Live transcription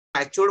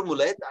Matured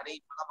मुलं आहेत आणि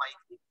मला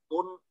माहिती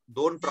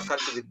दोन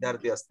प्रकारचे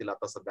विद्यार्थी असतील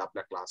आता सध्या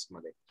आपल्या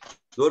क्लासमध्ये.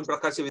 दोन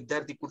प्रकारचे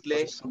विद्यार्थी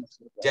कुठले?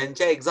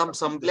 ज्यांच्या एक्झाम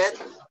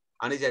संपल्यात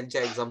आणि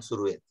ज्यांच्या एक्झाम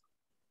सुरू आहेत.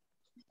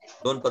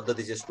 दोन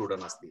पद्धतीचे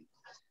स्टुडंट असतील.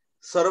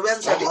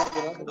 सर्वांसाठी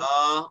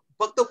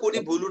फक्त कोणी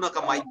बोलू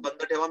नका, माईक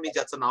बंद ठेवा. मी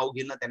ज्याचं नाव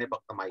घेईल ना त्याने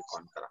फक्त माईक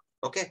ऑन करा.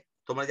 ओके,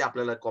 तो म्हणजे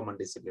आपल्याला कॉमन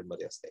डिसिप्लिन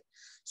मध्ये असते.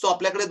 सो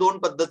आपल्याकडे दोन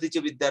पद्धतीचे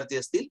विद्यार्थी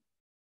असतील.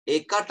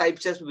 एका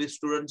टाईपच्या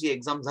स्टुडंटची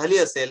एक्झाम झाली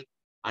असेल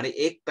आणि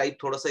एक टाईप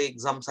थोडस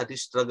एक्झाम साठी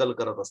स्ट्रगल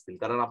करत असतील,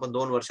 कारण आपण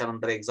 2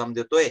 वर्षानंतर एक्झाम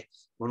देतोय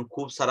म्हणून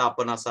खूप सारा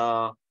आपण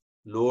असा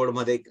लोड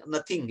मध्ये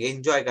नथिंग,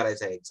 एन्जॉय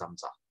करायचा आहे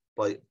एक्झामचा.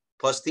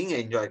 फर्स्ट थिंग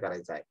एन्जॉय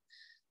करायचा आहे,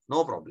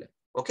 no problem.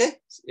 Okay,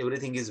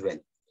 everything is वेल.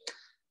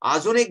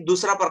 अजून एक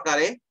दुसरा प्रकार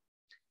आहे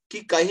की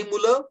काही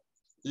मुलं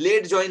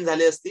लेट जॉईन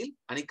झाले असतील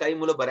आणि काही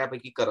मुलं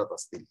बऱ्यापैकी करत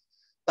असतील.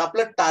 तर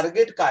आपलं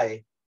टार्गेट काय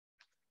आहे?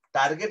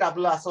 टार्गेट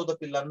आपलं असं होतं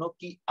पिल्लांनो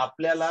की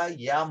आपल्याला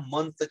या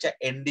मंथच्या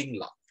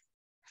एंडिंगला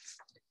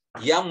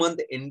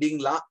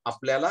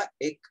आपल्याला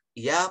एक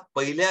या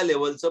पहिल्या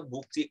लेवलचं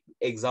बुकची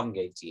एक्झाम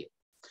घ्यायची आहे.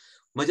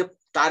 म्हणजे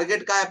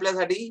टार्गेट काय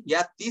आपल्यासाठी?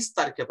 या 30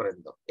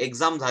 तारखेपर्यंत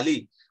एक्झाम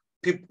झाली.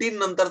 15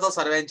 नंतर तर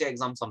सर्वांच्या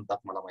एक्झाम संपतात,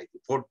 मला माहिती.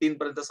 14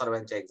 पर्यंत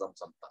सर्वांच्या एक्झाम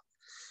संपतात.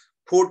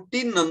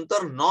 14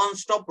 नंतर नॉन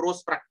स्टॉप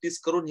रोज प्रॅक्टिस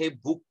करून हे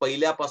बुक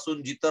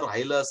पहिल्यापासून जिथं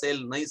राहिलं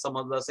असेल, नाही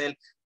समजलं असेल,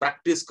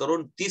 प्रॅक्टिस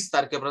करून 30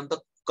 तारखेपर्यंत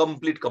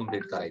कम्प्लीट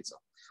करायचं.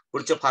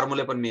 पुढचे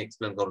फॉर्म्युले पण मी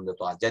एक्सप्लेन करून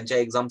देतो आज. ज्यांच्या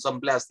एक्झाम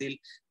संपल्या असतील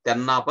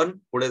त्यांना आपण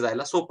पुढे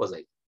जायला सोपं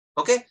जाईल.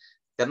 ओके,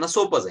 त्यांना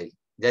सोपं जाईल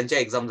ज्यांच्या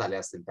एक्झाम झाल्या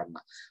असतील त्यांना.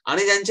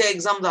 आणि ज्यांच्या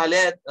एक्झाम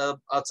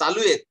झाल्या चालू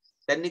आहेत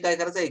त्यांनी काय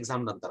करायचं?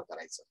 एक्झाम नंतर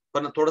करायचं.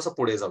 पण थोडंसं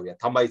पुढे जाऊया,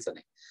 थांबायचं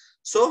नाही.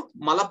 सो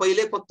मला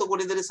पहिले फक्त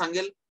कोणीतरी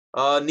सांगेल,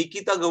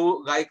 निकिता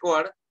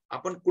गायकवाड,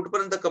 आपण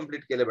कुठपर्यंत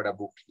कंप्लीट केलं बेटा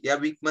बुक? या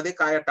वीक मध्ये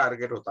काय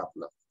टार्गेट होतं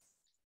आपलं?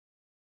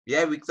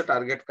 या वीकचं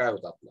टार्गेट काय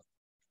होतं आपलं?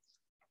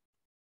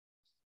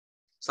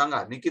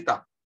 सांगा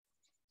निकिता.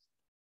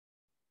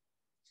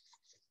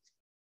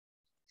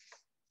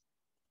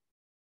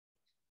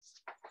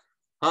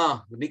 हा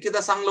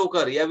निकिता सांग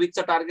लवकर, या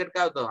वीकचं टार्गेट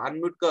काय होतं?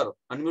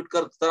 अनम्यूट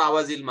कर तर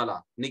आवाज येईल मला.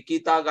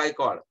 निकिता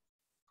गायकवाड.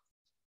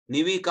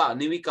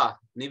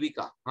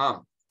 निविका. हा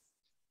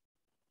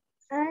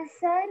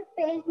sir,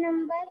 page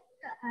number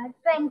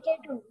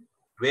 22.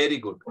 Very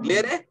good,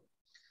 clear आहे.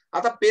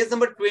 आता पेज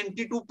नंबर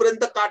 22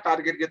 पर्यंत का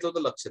टार्गेट घेतलं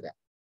होतं लक्ष द्या.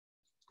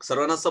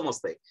 सर्वांना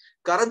समजतंय,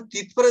 कारण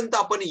तिथपर्यंत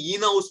आपण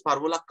इन हाऊस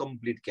फॉर्म्युला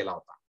कंप्लीट केला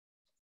होता.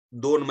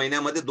 2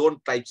 महिन्यामध्ये 2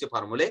 टाईपचे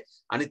फॉर्म्युले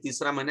आणि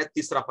तिसऱ्या महिन्यात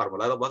तिसरा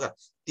फॉर्म्युला. बघा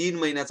 3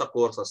 महिन्याचा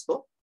कोर्स असतो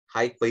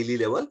हा, एक पहिली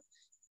लेवल.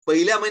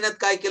 पहिल्या महिन्यात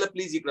काय केलं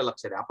प्लीज इकडे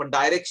लक्ष द्या. आपण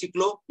डायरेक्ट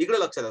शिकलो, इकडे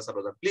लक्ष द्या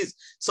सर्वजण प्लीज,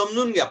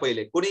 समजून घ्या.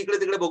 पहिले कोणी इकडे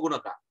तिकडे बघू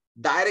नका.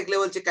 डायरेक्ट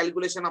लेवलचे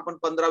कॅल्क्युलेशन आपण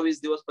 15-20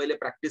 दिवस पहिले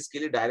प्रॅक्टिस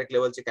केली, डायरेक्ट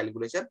लेवलचे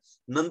कॅल्क्युलेशन.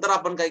 नंतर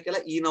आपण काय केलं?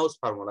 इन हाऊस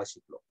फॉर्म्युला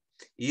शिकलो.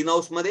 इन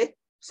हाऊस मध्ये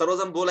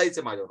सर्वजण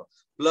बोलायचे माझ्यावर.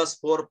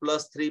 +4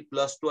 +3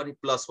 +2 आणि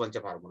 +1 चे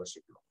फॉर्म्युला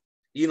शिकलो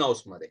इन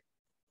हाऊस मध्ये,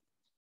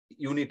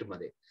 युनिट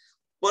मध्ये.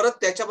 परत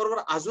त्याच्याबरोबर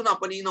अजून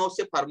आपण इन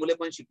हाऊसचे फॉर्म्युले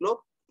पण शिकलो.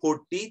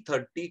 40,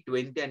 30,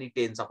 20 आणि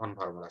 10 चा पण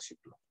फॉर्म्युला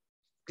शिकलो.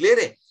 क्लिअर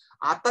आहे.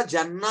 आता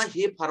ज्यांना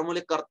हे फॉर्म्युले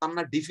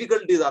करताना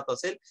डिफिकल्टी जात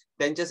असेल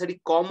त्यांच्यासाठी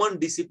कॉमन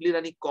डिसिप्लिन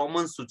आणि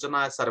कॉमन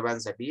सूचना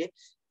सर्वांसाठी आहे.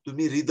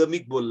 तुम्ही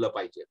रिदमिक बोललं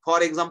पाहिजे.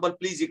 फॉर एक्झाम्पल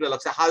प्लीज इकडे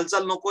लक्ष,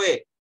 हालचाल नकोय.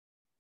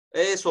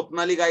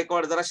 स्वप्नाली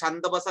गायकवाड, जरा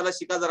शांत बसायला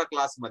शिका जरा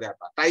क्लासमध्ये.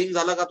 आता टाइम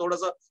झाला का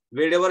थोडस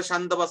वेळेवर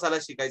शांत बसायला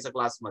शिकायचं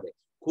क्लासमध्ये.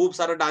 खूप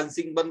सारं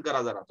डान्सिंग बंद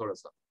करा जरा.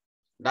 थोडस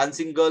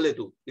डान्सिंग गर्ल आहे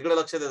तू, इकडे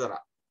लक्ष दे जरा.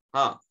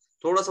 हा,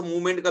 थोडस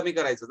मुवमेंट कमी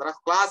करायचं जरा.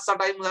 क्लासचा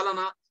टाइम झाला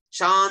ना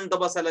शांत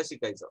बसायला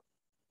शिकायचं.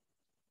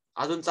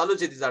 अजून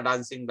चालूच आहे तिचा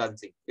डान्सिंग.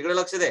 इकडे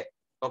लक्ष दे.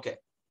 ओके,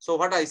 सो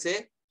व्हॉट आय से,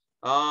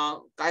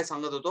 काय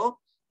सांगत होतो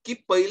की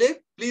पहिले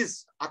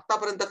प्लीज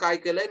आतापर्यंत काय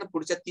केलंय ना,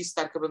 पुढच्या 30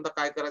 तारखेपर्यंत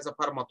काय करायचं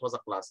फार महत्वाचा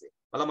क्लास आहे.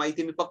 मला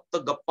माहिती, मी फक्त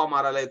गप्पा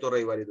मारायला येतो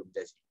रविवारी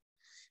तुमच्याशी.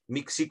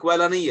 मी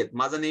शिकवायला नाही येत.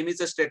 माझं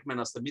नेहमीच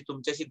स्टेटमेंट असतं, मी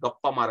तुमच्याशी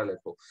गप्पा मारायला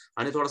येतो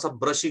आणि थोडासा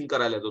ब्रशिंग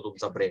करायला येतो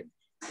तुमचा ब्रेन.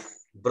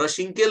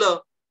 ब्रशिंग केलं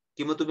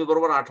की मग तुम्ही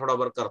बरोबर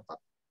आठवडाभर करतात.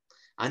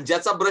 आणि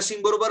ज्याचा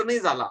ब्रशिंग बरोबर नाही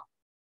झाला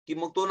की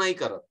मग तो नाही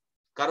करत.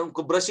 कारण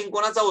ब्रशिंग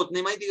कोणाचा होत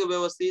नाही माहिती का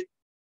व्यवस्थित?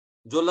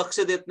 जो लक्ष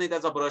देत नाही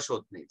त्याचा ब्रश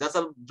होत नाही.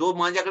 जो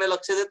माझ्याकडे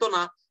लक्ष देतो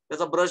ना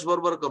त्याचा ब्रश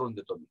बरोबर करून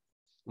देतो मी.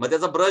 मग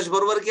त्याचा ब्रश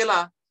बरोबर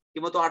केला की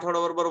मग तो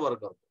आठवड्यावर बरोबर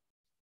करतो.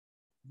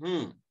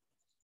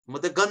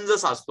 मग ते गंज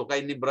साचतो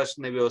काहींनी ब्रश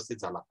नाही व्यवस्थित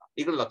झाला.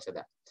 इकडे लक्ष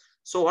द्या.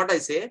 सो व्हॉट आय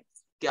से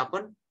की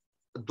आपण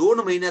 2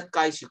 महिन्यात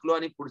काय शिकलो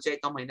आणि पुढच्या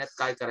 1 महिन्यात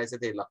काय करायचं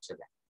ते लक्ष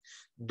द्या.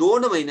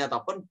 2 महिन्यात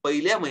आपण,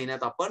 पहिल्या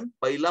महिन्यात आपण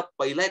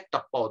पहिला एक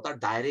टप्पा होता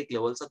डायरेक्ट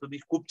लेवलचा. तुम्ही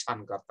खूप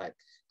छान करतायत,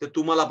 ते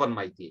तुम्हाला पण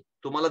माहिती आहे,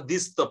 तुम्हाला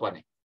दिसतं पण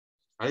आहे.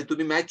 आणि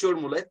तुम्ही मॅच्युअर्ड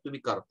मुलं आहेत, तुम्ही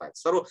करतायत.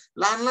 सर्व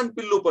लहान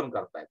पिल्लू पण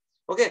करतायत.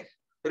 Okay,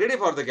 ready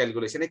for the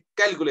calculation. एक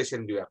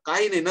कॅल्क्युलेशन घेऊया.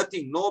 काही नाही,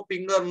 nothing, no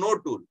finger, no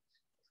tool.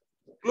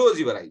 Close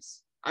your eyes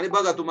आणि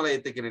बघा तुम्हाला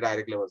येते की नाही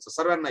डायरेक्ट लेवलचं.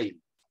 सर्वांना येईल.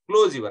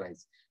 Close your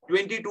eyes.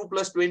 22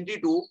 +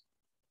 22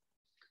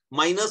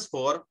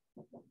 -4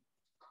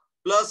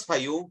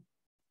 +5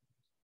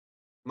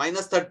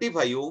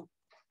 -35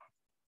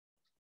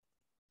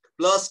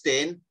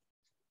 +10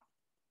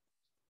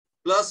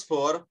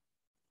 +4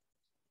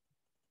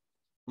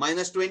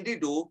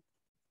 -22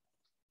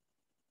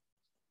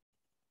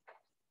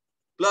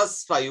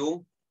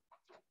 +5.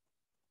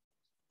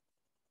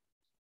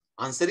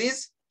 Answer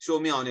is show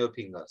me on your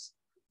fingers.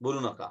 बोलू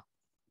नका.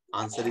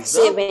 Answer is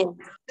 7.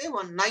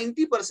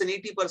 90%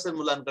 80%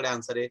 मुलांकडे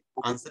आन्सर आहे.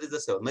 Answer is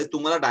 7. म्हणजे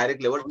तुम्हाला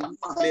डायरेक्ट लेवल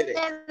क्लिअर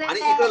आहे. आणि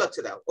इकडे लक्ष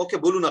द्या. ओके,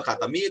 बोलू नका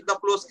आता. मी एकदा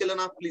क्लोज केलं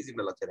ना, प्लीज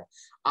इकडे लक्ष द्या.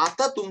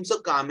 आता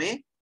तुमचं काम आहे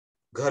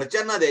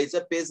घरच्यांना द्यायचं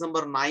पेज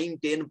नंबर 9,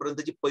 10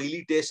 पर्यंतची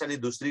पहिली टेस्ट आणि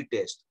दुसरी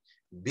टेस्ट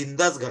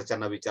बिंदास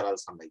घरच्यांना विचारायला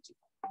सांगायची.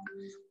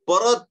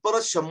 परत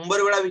परत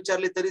 100 वेळा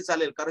विचारले तरी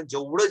चालेल, कारण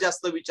जेवढं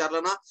जास्त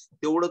विचारलं ना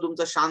तेवढं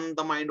तुमचं शांत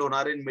माइंड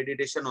होणार आहे,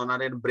 मेडिटेशन होणार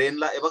आहे.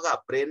 ब्रेनला बघा,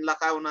 ब्रेनला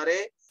काय होणार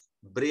आहे,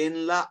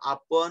 ब्रेनला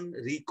आपण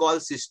रिकॉल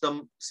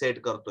सिस्टम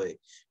सेट करतोय,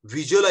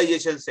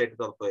 व्हिज्युअलायझेशन सेट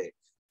करतोय.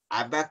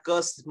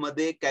 अबॅकस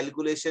मध्ये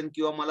कॅल्क्युलेशन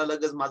किंवा मला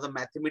लगेच माझं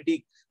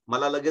मॅथमेटिक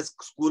मला लगेच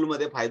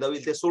स्कूलमध्ये फायदा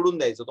होईल ते सोडून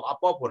द्यायचं, तो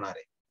आपोआप होणार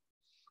आहे.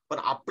 पण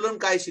आपण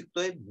काय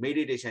शिकतोय,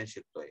 मेडिटेशन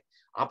शिकतोय.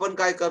 आपण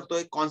काय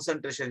करतोय,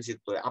 कॉन्सन्ट्रेशन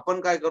शिकतोय. आपण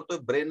काय करतोय,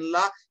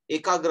 ब्रेनला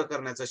एकाग्र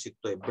करण्याचं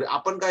शिकतोय.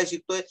 आपण काय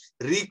शिकतोय,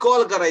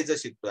 रिकॉल करायचं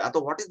शिकतोय. आता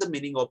what is the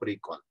meaning of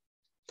recall?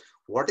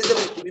 What is the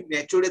meaning? तुम्ही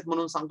मॅच्युअर्ड आहेत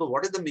म्हणून सांगतो.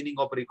 What is the meaning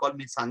of recall?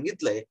 मी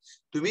सांगितलंय,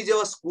 तुम्ही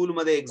जेव्हा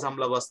स्कूलमध्ये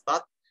एक्झामला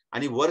बसतात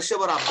आणि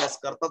वर्षभर अभ्यास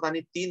करतात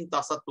आणि 3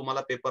 तासात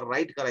तुम्हाला पेपर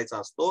राईट करायचा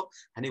असतो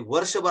आणि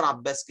वर्षभर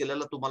अभ्यास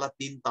केलेला तुम्हाला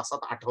 3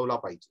 तासात आठवला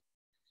पाहिजे.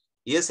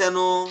 येस या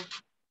no?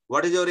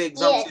 What is your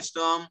exam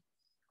system?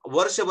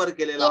 वर्षभर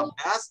केलेला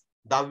अभ्यास,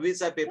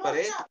 10वीचा पेपर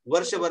आहे,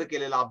 वर्षभर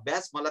केलेला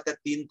अभ्यास मला त्या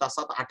 3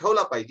 तासात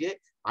आठवला पाहिजे.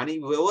 आणि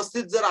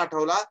व्यवस्थित जर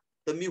आठवला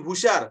तर मी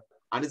हुशार,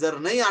 आणि जर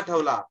नाही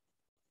आठवला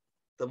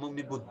तर मग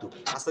मी बुद्धू.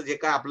 असं जे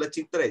काय आपलं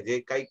चित्र आहे, जे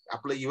काही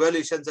आपलं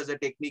इव्हॅल्युएशनचं जे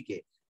टेक्निक आहे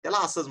त्याला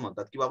असंच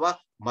म्हणतात की बाबा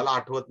मला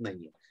आठवत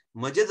नाहीये.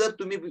 म्हणजे जर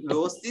तुम्ही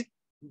व्यवस्थित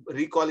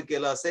रिकॉल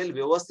केलं असेल,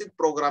 व्यवस्थित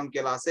प्रोग्राम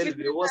केला असेल,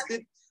 व्यवस्थित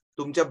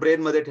तुमच्या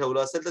ब्रेन मध्ये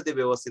ठेवलं असेल तर ते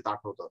व्यवस्थित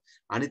आठवतं.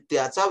 आणि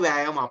त्याचा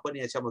व्यायाम आपण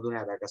याच्यामधून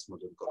अबॅकस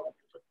मधून करू.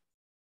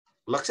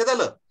 लक्षात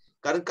आलं?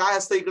 कारण काय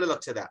असतं, इकडे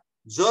लक्ष द्या.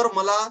 जर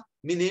मला,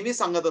 मी नेहमी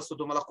सांगत असतो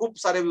तुम्हाला खूप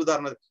सारे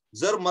उदाहरण,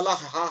 जर मला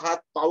हा हात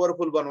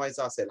पॉवरफुल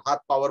बनवायचा असेल, हात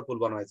पॉवरफुल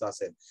बनवायचा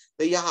असेल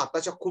तर या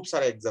हाताच्या खूप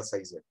साऱ्या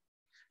एक्सरसाइज आहेत.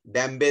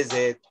 डॅम्बेज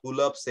आहेत,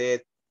 पुलअप्स आहेत,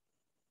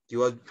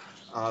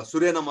 किंवा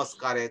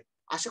सूर्यनमस्कार आहेत.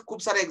 अशा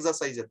खूप साऱ्या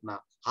एक्सरसाइज आहेत ना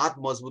हात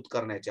मजबूत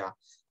करण्याच्या.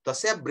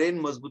 तशा ब्रेन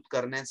मजबूत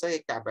करण्याचं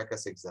एक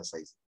अबॅकस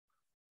एक्सरसाइज.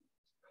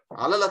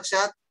 आलं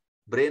लक्षात?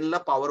 ब्रेनला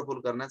पॉवरफुल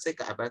करण्याचं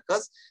एक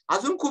अबॅकस.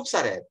 अजून खूप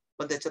सारे आहेत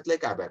पण त्याच्यातलं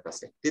एक अबॅकस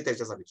आहे, ते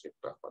त्याच्यासाठी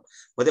शिकतो आपण.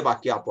 मध्ये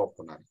बाकी आपोआप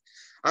होणार आहे.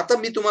 आता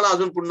मी तुम्हाला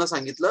अजून पुन्हा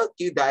सांगितलं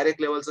की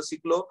डायरेक्ट लेवलचं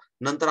शिकलो,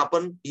 नंतर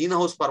आपण इन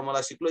हाऊस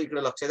फॉर्म्युला शिकलो.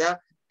 इकडे लक्ष द्या.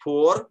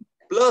 4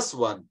 +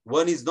 1,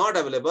 1 इज नॉट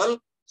अवेलेबल,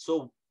 सो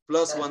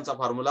 +1 चा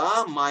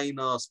फॉर्म्युला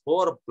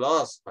 -4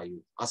 + 5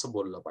 असं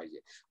बोललं पाहिजे.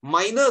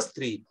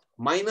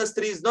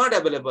 -3 इज नॉट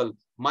अवेलेबल,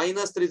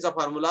 -3 चा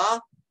formula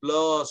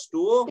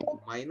 +2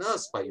 - 5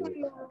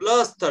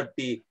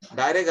 +30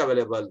 direct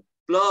available,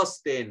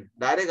 +10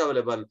 direct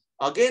available,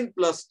 again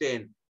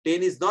 +10,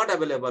 10 is not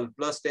available,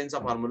 +10 चा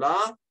formula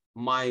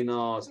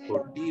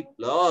 -40 +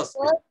 10.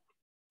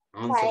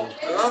 Answer is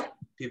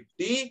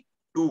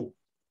 52.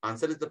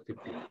 Answer is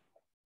 52.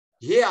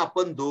 हे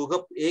आपण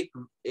दोघं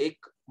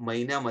एक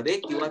महिन्यामध्ये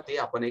किंवा ते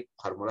आपण एक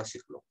फॉर्म्युला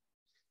शिकलो.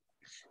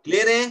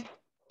 क्लिअर आहे?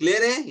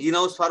 क्लिअर आहे? इन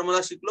हाऊस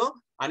फॉर्म्युला शिकलो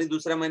आणि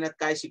दुसऱ्या महिन्यात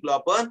काय शिकलो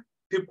आपण?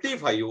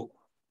 55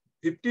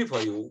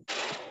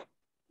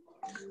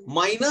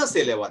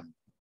 -11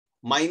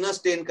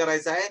 -10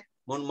 करायचा आहे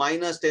म्हणून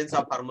 -10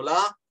 चा फॉर्म्युला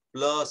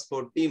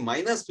 +40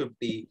 -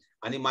 50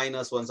 आणि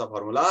 -1 चा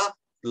फॉर्म्युला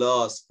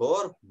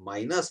 +4 -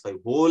 5.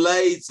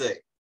 बोलायचंय,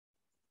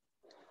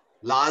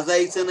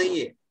 लाजायचं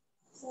नाहीये.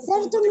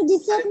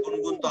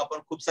 गुणगुणतो आपण,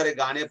 खूप सारे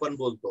गाणे पण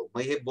बोलतो,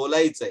 मग हे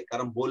बोलायचंय,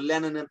 कारण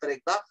बोलल्यानंतर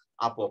एकदा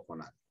आपोआप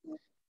होणार.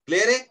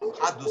 क्लिअर आहे?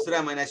 हा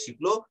दुसऱ्या महिन्यात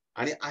शिकलो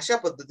आणि अशा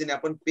पद्धतीने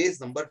आपण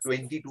पेज नंबर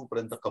 22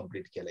 पर्यंत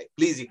कंप्लीट केलंय.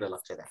 प्लीज इकडे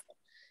लक्ष द्या.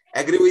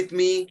 Agri with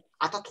me?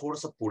 आता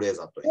थोडस पुढे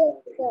जातोय.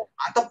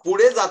 आता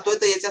पुढे जातोय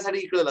तर याच्यासाठी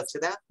इकडे लक्ष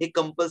द्या. हे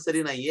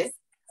कंपल्सरी नाहीये.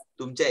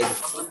 तुमच्या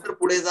एक्झाम नंतर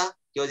पुढे जा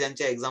किंवा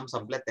ज्यांच्या एक्झाम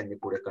संपल्यात त्यांनी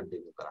पुढे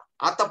कंटिन्यू करा.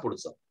 आता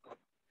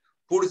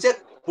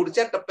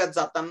पुढच्या टप्प्यात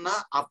जाताना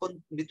आपण,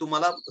 मी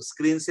तुम्हाला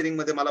स्क्रीन शेअरिंग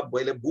मध्ये मला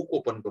पहिले बुक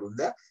ओपन करून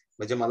द्या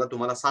म्हणजे मला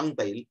तुम्हाला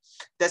सांगता येईल.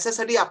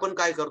 त्याच्यासाठी आपण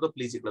काय करतो,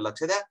 प्लीज इकडे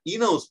लक्ष द्या.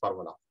 इन हाऊस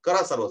फॉर्म्युला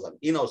करा सर्वजण.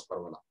 इन हाऊस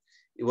फॉर्म्युला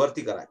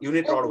वरती करा,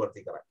 युनिट रॉड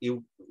वरती करा,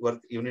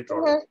 युनिट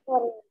रॉड.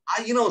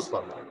 हा इन हाऊस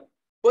फॉर्म्युला.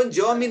 पण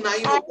जेव्हा मी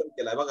 9 ओपन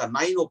केलाय बघा,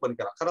 9 ओपन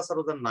केला, खरं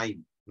सर्वजण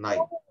 9.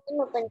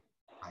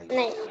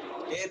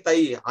 ए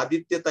ताई,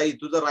 आदित्य ताई,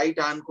 तुझा राईट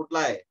हँड कुठला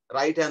आहे?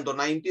 राईट हँड तो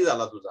 90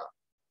 झाला तुझा.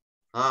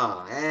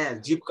 हा,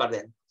 जीप काढ,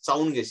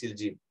 साऊंड घेशील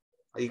जीप.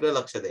 इकडे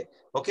लक्ष दे.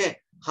 ओके,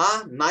 हा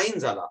 9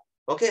 झाला.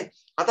 ओके,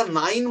 आता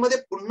 9 मध्ये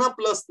पुन्हा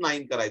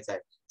 +9 करायचा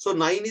आहे. So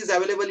 9 is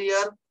available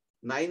here.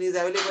 9 is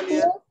available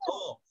here.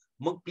 हो,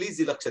 मग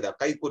प्लीज लक्ष द्या,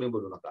 काही कोणी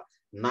बोलू नका.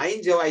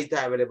 9 जेव्हा इथे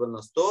अवेलेबल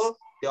नसतो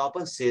तेव्हा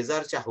आपण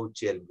शेजारच्या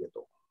हाऊसची हेल्प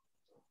घेतो.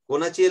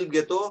 कोणाची हेल्प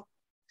घेतो?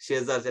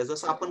 शेजारच्या.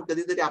 जसं आपण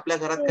कधीतरी आपल्या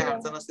घरात काय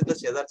अडचण असते तर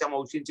शेजारच्या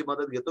मावशींची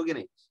मदत घेतो की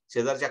नाही,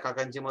 शेजारच्या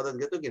काकांची मदत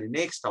घेतो की नाही.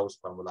 नेक्स्ट हाऊस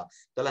फॉर्म्युला,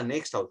 त्याला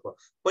नेक्स्ट हाऊस.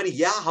 पण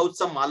या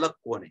हाऊसचा मालक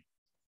कोण आहे?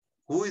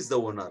 हु इज द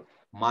ओनर?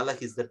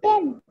 मालक इज द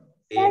 10.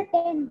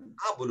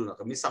 हा बोलू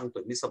नका, मी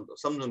सांगतोय, मी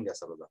समजून घ्या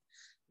सर्व.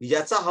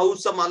 याचा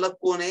हाऊसचा मालक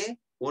कोण आहे?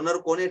 ओनर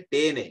कोण आहे?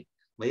 10 आहे.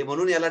 म्हणजे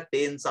म्हणून याला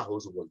 10चा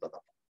हाऊस बोलतात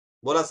आपण.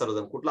 बोला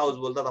सर्वजण, कुठला हाऊस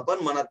बोलतात आपण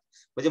मनात?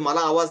 म्हणजे मला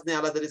आवाज नाही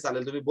आला तरी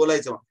चालेल, तुम्ही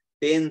बोलायचं.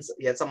 10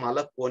 याचा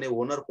मालक कोण आहे?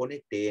 ओनर कोण आहे?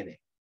 10 आहे.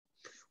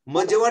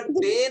 मग जेव्हा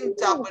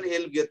 10चा आपण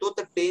हेल्प घेतो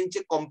तर 10चे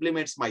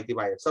कॉम्प्लिमेंट्स माहिती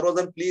पाहिजे.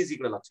 सर्वजण प्लीज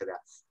इकडे लक्ष द्या.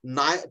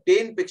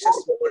 10 पेक्षा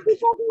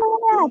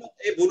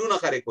बोलू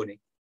नका रे कोणी,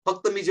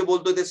 फक्त मी जे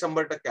बोलतोय ते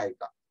 100%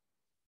 ऐका.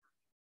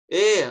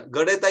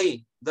 गडेताई,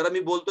 जरा मी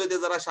बोलतोय ते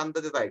जरा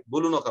शांततेत ऐक,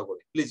 बोलू नका कोणी,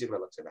 प्लीज इकडे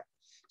लक्ष द्या.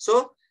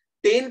 सो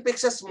 10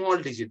 पेक्षा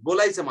स्मॉल डिजिट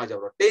बोलायचं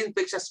माझ्याबरोबर. 10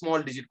 पेक्षा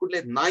स्मॉल डिजिट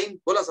कुठले? 9.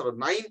 बोला सर्व.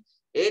 9,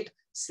 8,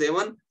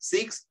 7,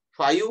 6,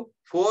 5,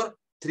 4,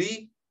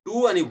 3,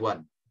 2 आणि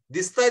 1.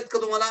 दिसतायत का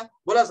तुम्हाला?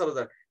 बोला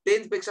सर्वजण.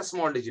 10 पेक्षा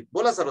स्मॉल डिजिट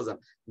बोला सर्वजण.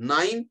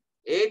 9,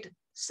 8,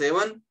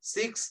 7,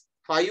 6,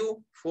 5,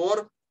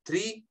 4,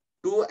 3,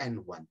 2 and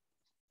 1.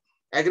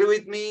 Agri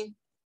with me?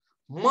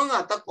 मग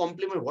आता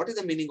complement. What is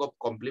the meaning of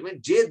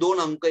complement? जे दोन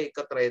अंक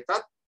एकत्र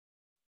येतात,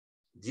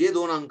 जे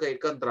दोन अंक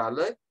एकत्र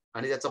आलंय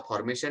आणि त्याचं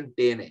फॉर्मेशन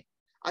 10 आहे,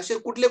 असे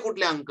कुठले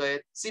कुठले अंक आहेत?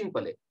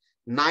 सिंपल आहे.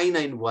 9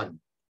 आणि 1.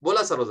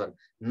 बोला सर्वजण.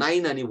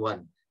 9 आणि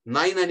 1.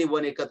 9 आणि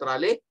 1 एकत्र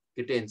आले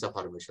की 10चं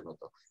फॉर्मेशन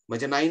होतं.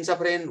 म्हणजे 9चा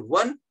फ्रेंड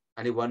 1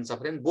 आणि 1चा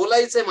फ्रेंड.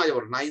 बोलायचंय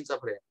माझ्यावर. 9चा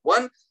फ्रेंड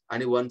 1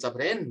 आणि 1चा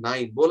फ्रेंड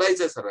 9.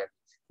 बोलायचंय सर्वांनी.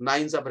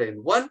 9चा फ्रेंड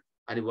 1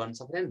 आणि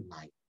 1चा फ्रेंड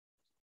 9.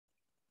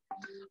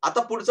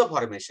 आता पुढचं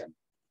फॉर्मेशन.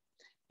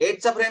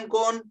 8चा फ्रेंड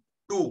कोण?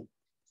 2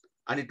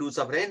 आणि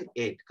 2चा फ्रेंड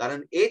 8.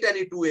 कारण 8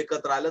 आणि 2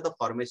 एकत्र आलं तर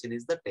formation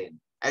is the 10.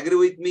 Agri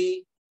with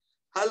me?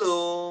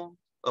 Hello.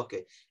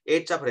 Okay.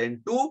 8चा friend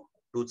 2,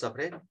 2चा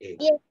friend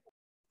 8.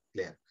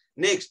 Clear.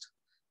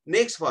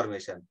 Next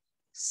formation.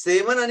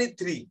 7 आणि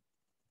 3.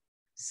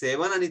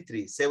 7 आणि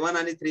 3. 7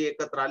 आणि 3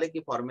 एकत्र आले की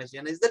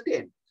फॉर्मेशन इज द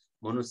 10.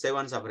 म्हणून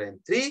 7चा फ्रेंड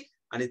 3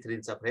 आणि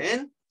 3चा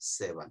फ्रेंड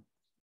 7.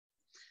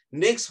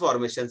 Next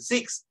formation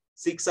 6.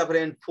 6चा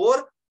फ्रेंड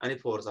 4 आणि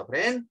 4चा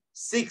फ्रेंड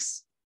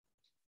 6.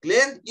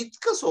 क्लिअर?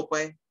 इतकं सोपं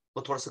आहे.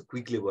 मग थोडस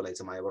क्विकली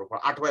बोलायचं माझ्याबरोबर,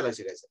 आठवायला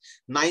शिकायचं.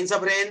 9चा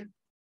फ्रेंड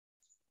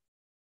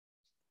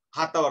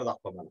हातावर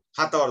दाखवा मला,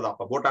 हातावर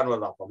दाखवा, बोटांवर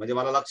दाखवा, म्हणजे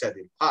मला लक्षात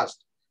येईल.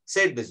 Fast.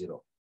 Set the 0.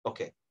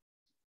 Okay.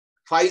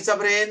 5चा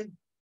friend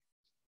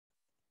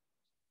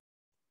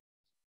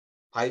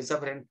 5चा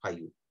friend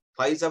 5.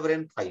 5चा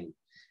friend 5.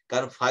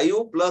 कारण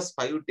 5 +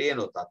 5 10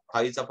 होतात.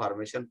 5चा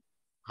फॉर्मेशन.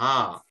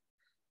 हा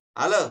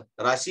आलं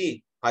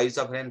राशी.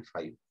 5चा फ्रेंड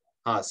 5.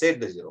 हा. Set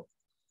the 0.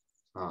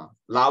 हा.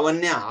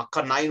 लावण्य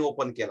अख्खा 9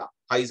 ओपन केला.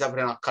 5चा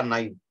फ्रेंड अख्खा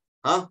 9.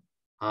 हा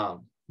हा.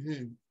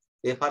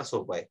 हे फार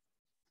सोपं आहे.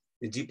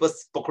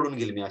 जीपच पकडून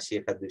गेली मी अशी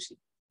एखाद दिवशी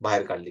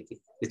बाहेर काढली की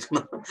इथून.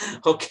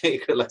 ओके.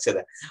 इकडे लक्ष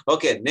द्या.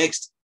 ओके.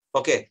 नेक्स्ट.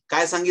 ओके.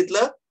 काय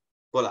सांगितलं?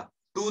 बोला.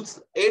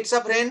 8चा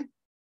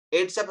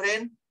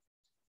फ्रेंड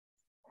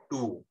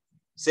 2.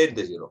 Set the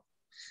 0.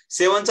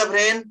 7चा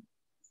फ्रेंड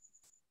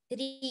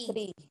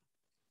 3.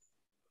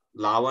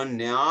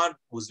 लावण्या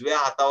उजव्या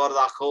हातावर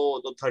दाखव.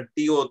 तो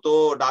 30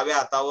 होतो डाव्या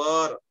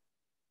हातावर.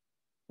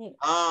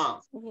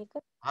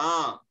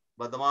 हा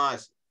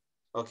बदमाश.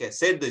 ओके.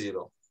 Set the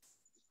 0.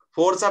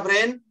 4चा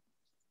फ्रेंड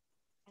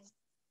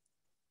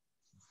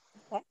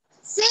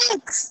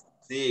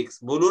 6.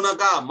 बोलू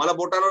नका, मला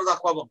बोटावर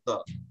दाखवा फक्त.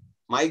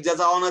 माईक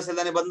ज्याचा ऑन असेल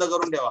त्याने बंद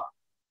करून ठेवा.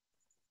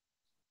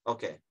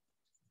 ओके.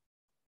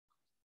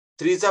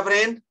 3चा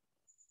फ्रेंड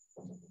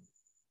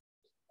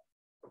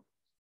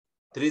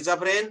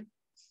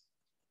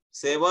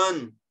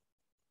 7.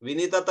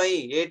 विनीता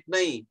ताई 8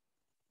 नाही.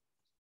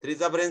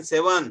 3चा फ्रेंड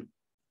 7.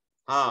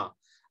 हा.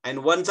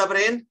 आणि 1चा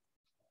फ्रेंड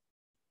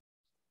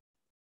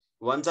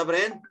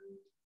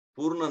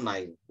पूर्ण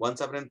 9.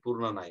 1चा फ्रेंड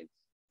पूर्ण 9.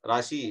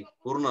 राशी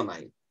पूर्ण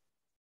 9.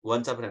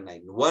 1चा friend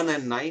 9. 1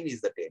 and 9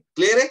 is the 10.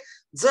 Clear आहे?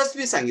 जस्ट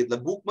मी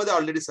सांगितलं. बुक मध्ये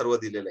ऑलरेडी सर्व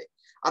दिलेलं आहे.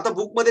 आता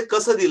बुक मध्ये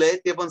कसं दिलंय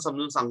ते पण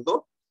समजून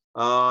सांगतो.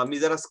 मी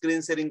जरा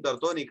स्क्रीन शेअरिंग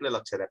करतो आणि इकडे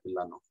लक्ष द्या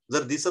पिल्लांनो.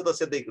 जर दिसत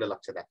असेल तर इकडे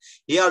लक्ष द्या.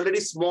 हे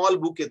ऑलरेडी स्मॉल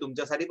बुक आहे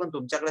तुमच्यासाठी, पण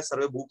तुमच्याकडे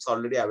सर्व बुक्स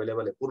ऑलरेडी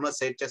अवेलेबल आहे. पूर्ण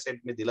सेटच्या सेट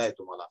मी दिलाय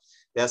तुम्हाला.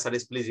 त्यासाठी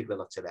प्लीज इकडे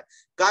लक्ष द्या.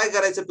 काय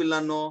करायचं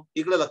पिल्लांनो?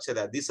 इकडे लक्ष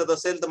द्या. दिसत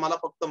असेल तर मला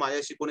फक्त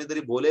माझ्याशी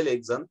कोणीतरी बोलेल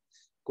एक जण.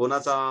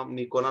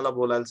 मी कोणाला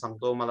बोलायला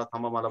सांगतो? मला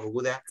थांबा, मला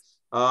बघू द्या.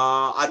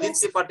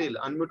 आदित्य पाटील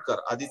अनम्यूट कर.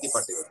 आदित्य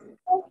पाटील.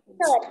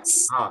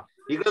 हा.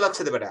 इकडे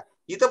लक्ष द्या बेटा.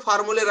 इथं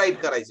फॉर्म्युले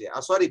राईट करायचे.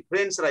 सॉरी,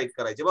 फ्रेंड्स राईट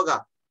करायचे. बघा.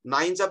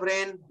 9चा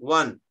फ्रेंड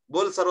 1.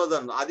 बोल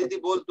सर्वजण. आदिती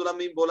बोल, तुला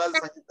मी बोलायला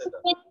सांगितलं.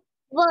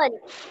 1.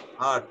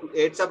 हा.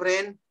 8चा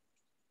फ्रेंड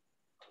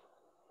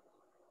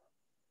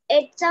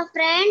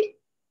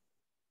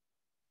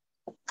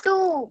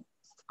 2.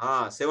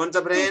 हा.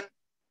 7चा फ्रेंड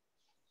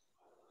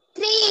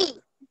 3.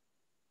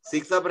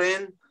 6चा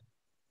फ्रेंड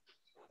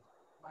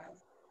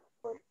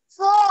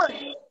 4.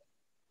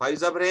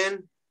 5चा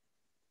फ्रेंड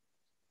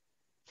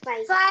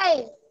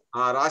 5.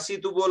 हा. राशी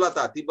तू बोल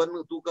आता.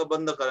 तू का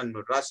बंद कर.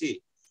 राशी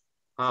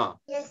हा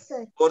येस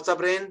सर. 4 चा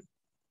फ्रेंड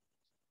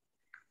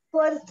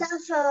 4 चा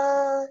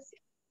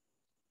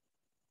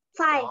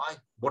 5.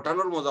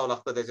 बोटांवर मोजावं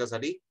लागतं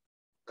त्याच्यासाठी.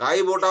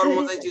 काही बोटावर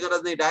मोजायची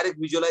गरज नाही, डायरेक्ट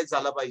व्हिज्युअलाइज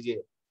झाला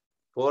पाहिजे.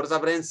 4 चा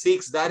फ्रेंड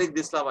 6 डायरेक्ट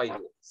दिसला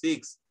पाहिजे.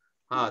 6.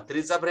 हा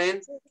 3 चा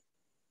फ्रेंड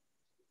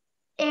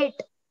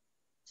 8.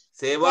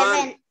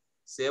 7.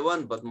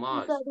 7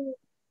 बदमाश.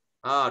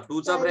 हा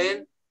 2 चा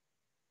फ्रेंड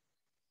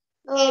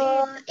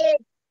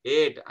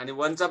 8 आणि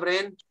 1 चा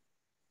फ्रेंड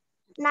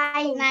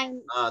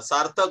 9.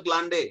 सार्थक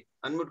लांडे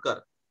अनम्यूट कर,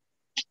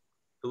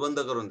 तू बंद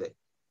करून दे.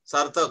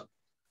 सार्थक.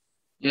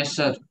 Yes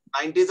sir.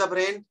 90 चा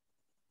फ्रेंड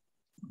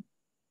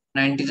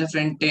 90 चा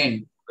फ्रेंड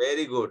 10.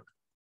 Very good.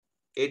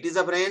 80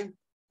 चा फ्रेंड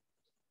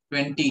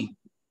 20.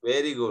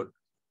 Very good.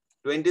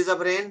 20 चा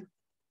friend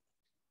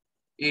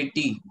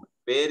 80.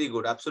 Very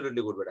good,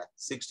 absolutely good बेटा.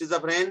 60 चा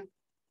friend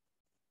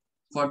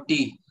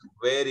 40.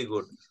 Very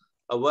good.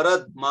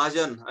 Varad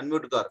Mahajan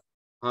unmute कर.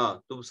 हा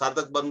तू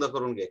सार्थक बंद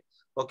करून घे.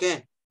 ओके.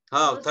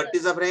 हा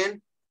 30 चा फ्रेंड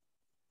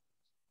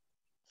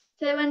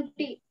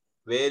 70.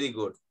 Very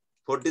good.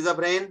 40 चा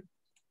फ्रेंड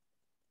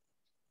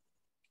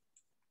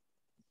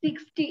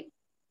 60.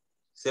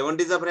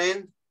 70 चा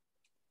फ्रेंड.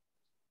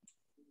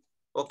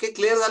 ओके,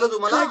 क्लिअर झालं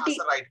तुम्हाला? 30.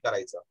 असं राईट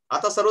करायचं.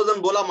 आता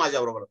सर्वजण बोला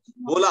माझ्या बरोबर.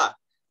 बोला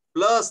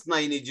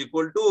 +9 इज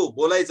इक्वल टू,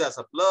 बोलायचं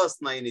असं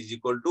 +9 is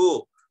equal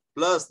to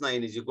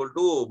 +9 is equal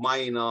to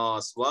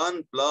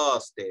 -1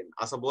 + 10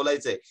 असं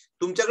बोलायचंय.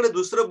 तुमच्याकडे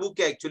दुसरं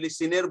बुक आहे, ऍक्च्युली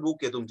सिनियर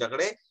बुक आहे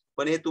तुमच्याकडे,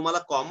 पण हे तुम्हाला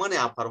कॉमन आहे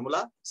हा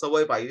फॉर्म्युला,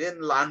 सवय पाहिजे.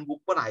 लहान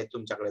बुक पण आहे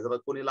तुमच्याकडे, जर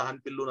कोणी लहान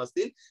पिल्लू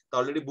नसतील तर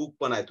ऑलरेडी बुक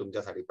पण आहे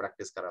तुमच्यासाठी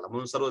प्रॅक्टिस करायला,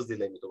 म्हणून सर्वच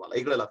दिलंय मी तुम्हाला.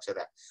 इकडे लक्ष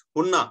द्या.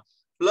 पुन्हा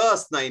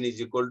 +9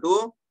 is equal to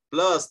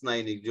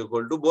 +9 is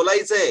equal to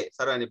बोलायचंय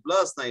सर्वांनी,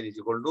 +9 इज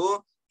इक्वल टू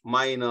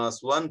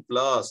 -1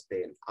 +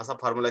 10 असा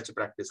फॉर्म्युलाची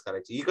प्रॅक्टिस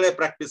करायची. इकडे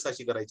प्रॅक्टिस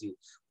अशी करायची,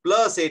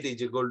 +8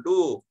 इज इक्वल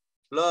टू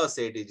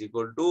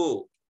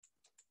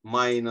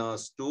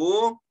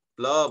 -2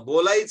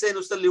 बोलायचंय,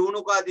 नुसतं लिहू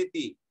नको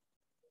आदिती.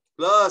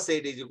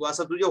 +8 इज इक्वल,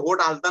 असं तुझे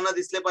होठ हालताना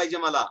दिसले पाहिजे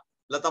मला,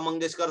 लता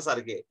मंगेशकर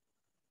सारखे.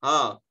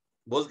 हा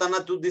बोलताना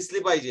तू दिसली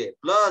पाहिजे.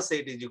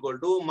 +8 इज इक्वल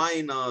टू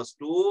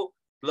 -2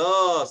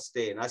 +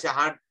 10 असे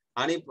हात.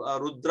 आणि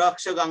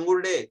रुद्राक्ष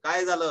गांगुर्डे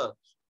काय झालं,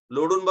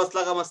 लोडून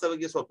बसला का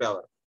मस्तपैकी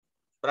सोप्यावर?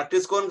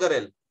 प्रॅक्टिस कोण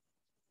करेल?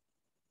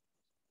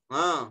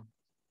 हा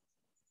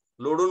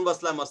लोडून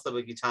बसला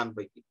मस्तपैकी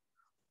छानपैकी.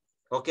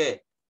 ओके.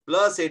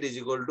 +8 इज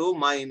इक्वल टू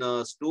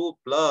 -2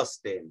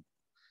 + 10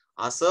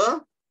 असं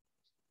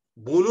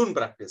बोलून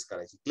प्रॅक्टिस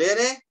करायची. क्लिअर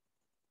आहे?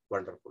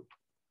 वंडरफुल.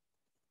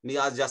 मी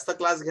आज जास्त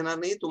क्लास घेणार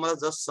नाही, तुम्हाला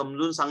जस्ट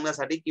समजून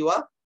सांगण्यासाठी किंवा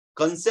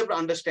कन्सेप्ट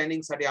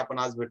अंडरस्टँडिंग साठी आपण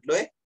आज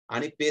भेटलोय.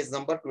 आणि पेज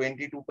नंबर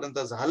 22 पर्यंत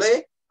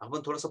झालंय.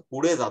 आपण थोडस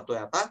पुढे जातोय.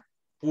 आता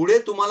पुढे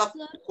तुम्हाला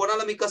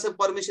कोणाला मी कसं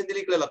परमिशन दिली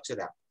इकडे लक्ष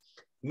द्या.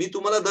 मी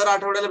तुम्हाला दर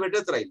आठवड्याला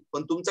भेटत राहील,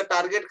 पण तुमचं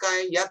टार्गेट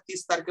काय, या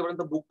 30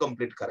 तारखेपर्यंत बुक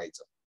कंप्लीट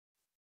करायचं.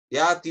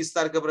 या 30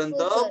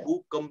 तारखेपर्यंत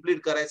बुक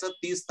कंप्लीट करायचं.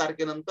 30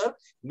 तारखेनंतर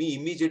मी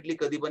इमिजिएटली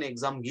कधी पण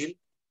एक्झाम घेईल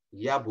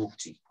या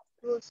बुकची,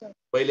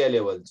 पहिल्या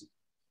लेवलची.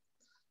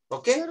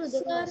 ओके.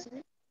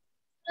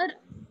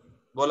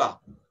 बोला.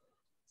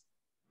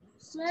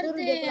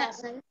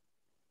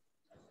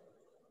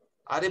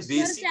 अरे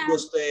बेसिक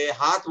गोष्ट आहे,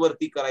 हात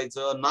वरती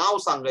करायचं, नाव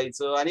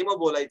सांगायचं आणि मग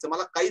बोलायचं.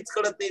 मला काहीच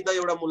कळत नाही इथं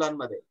एवढ्या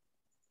मुलांमध्ये.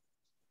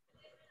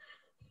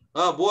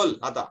 हा बोल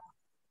आता.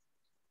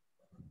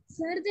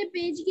 सर ते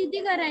पेज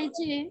किती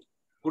करायचे?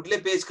 कुठले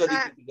पेज कधी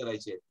किती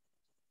करायचे?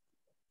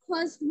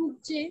 फर्स्ट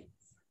बुकचे.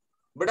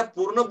 बेटा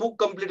पूर्ण बुक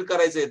कंप्लीट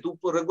करायचंय.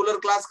 तू रेग्युलर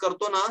क्लास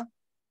करतो ना?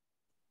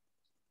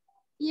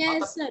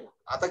 Yes sir.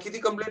 आता किती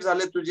कंप्लीट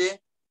झाले तुझे?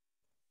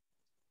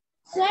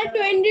 सर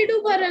 22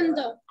 पर्यंत.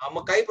 हा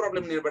मग काही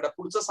प्रॉब्लेम नाही बेटा,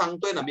 पुढचं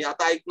सांगतोय ना मी.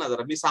 आता ऐक ना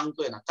जरा, मी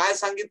सांगतोय ना काय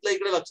सांगितलं,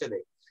 इकडे लक्ष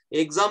दे.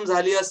 एक्झाम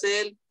झाली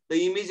असेल तर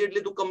इमिजिएटली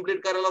तुम्ही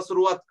कंप्लीट करायला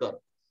सुरुवात कर.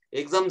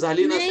 एक्झाम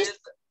झाली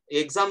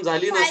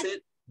नसेल,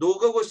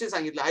 दोघं गोष्टी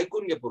सांगितल्या,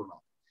 ऐकून घे पूर्ण.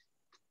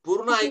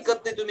 पूर्ण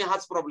ऐकत नाही तुम्ही,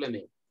 हाच प्रॉब्लेम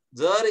आहे.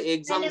 जर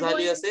एक्झाम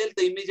झाली असेल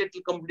तर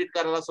इमिजिएटली कंप्लीट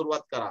करायला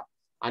सुरुवात करा,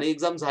 आणि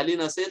एक्झाम झाली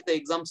नसेल तर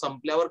एक्झाम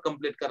संपल्यावर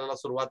कंप्लीट करायला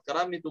सुरुवात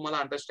करा. मी तुम्हाला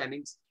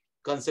अंडरस्टँडिंग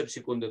कन्सेप्ट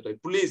शिकवून देतोय.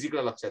 प्लीज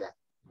इकडे लक्ष द्या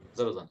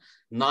सर्वजण.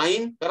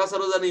 9 करा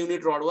सर्वजण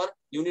युनिट रॉडवर.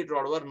 9 unit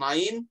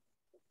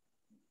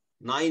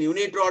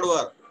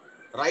रॉडवर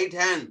right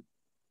hand.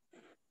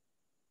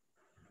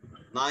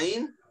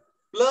 9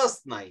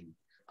 + 9.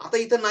 आता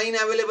इथं 9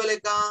 अवेलेबल आहे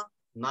का?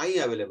 नाही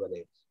अवेलेबल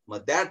आहे.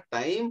 मग दॅट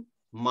टाइम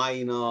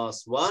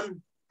 -1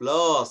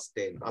 +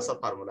 10 असा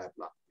फॉर्म्युला आहे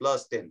आपला.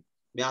 +10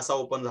 मी असा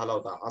ओपन झाला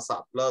होता,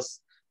 असा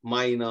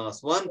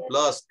 +-1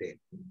 + 10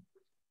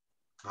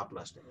 हा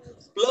 +10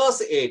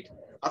 +8.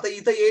 आता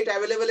इथं 8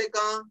 अवेलेबल आहे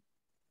का?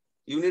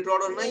 युनिट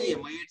ऑर्डर नाहीये.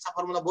 मग 8 चा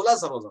फॉर्म्युला बोला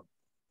सर्वजण.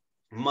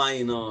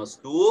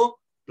 -2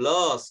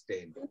 +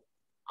 10.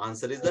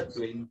 Answer is the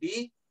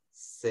 26.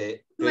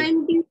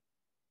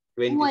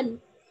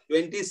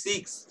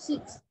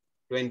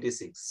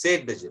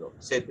 Set the zero.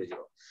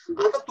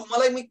 आता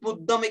तुम्हाला मी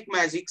मुद्दाम एक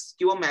मॅजिक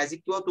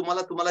किंवा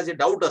तुम्हाला जे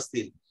डाऊट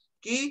असतील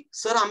की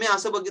सर आम्ही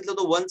असं बघितलं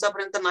तो 1 चा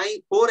पर्यंत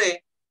 4 आहे.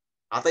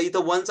 आता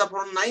इथं 1 चा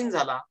फॉर्म 9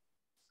 झाला.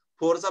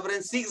 4चा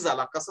फ्रेंड 6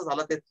 झाला, कसं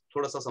झाला ते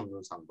थोडंसं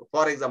समजून सांगतो.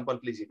 फॉर एक्झाम्पल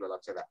प्लीज इकडे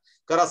लक्ष द्या,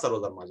 करा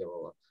सर्वजण माझ्या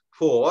बरोबर.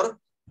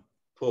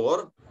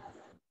 4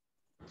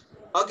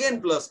 अगेन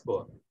प्लस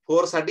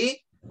 4 साठी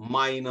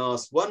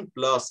 -1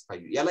 +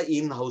 5 याला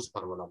इन हाऊस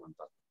फॉर्म्युला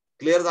म्हणतात.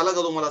 क्लिअर झालं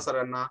का तुम्हाला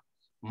सर्वांना?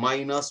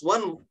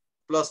 -1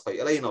 + 5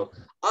 याला इन हाऊस.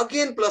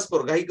 अगेन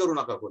 +4, घाई करू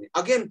नका कोणी,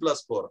 अगेन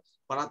 +4.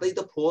 पण आता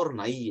इथं 4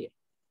 नाहीये,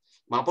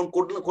 मग आपण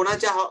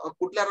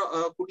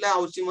कुठल्या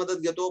हाऊसची मदत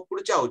घेतो?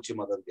 पुढच्या हाऊसची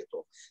मदत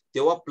घेतो.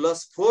 तेव्हा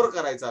 +4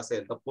 करायचा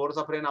असेल तर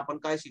 4चा फ्रेंड आपण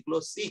काय शिकलो?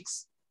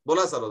 6.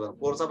 बोला सर्वजण,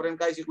 4चा फ्रेंड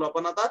काय शिकलो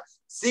आपण आता?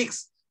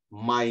 6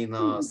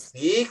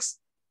 -6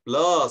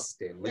 +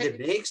 10. म्हणजे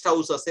नेक्स्ट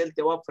हाऊस असेल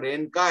तेव्हा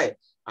फ्रेंड काय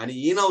आणि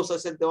इन हाऊस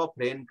असेल तेव्हा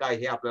फ्रेंड काय,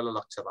 हे आपल्याला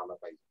लक्षात आलं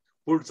पाहिजे.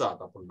 पुढचा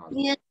आता पुन्हा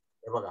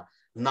हे बघा,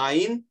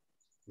 9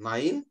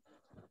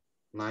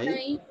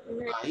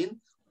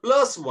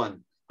 +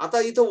 1. आता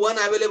इथं 1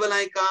 अवेलेबल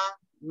आहे का?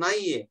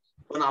 नाहीये.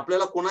 पण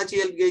आपल्याला कोणाची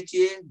हेल्प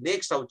घ्यायची आहे?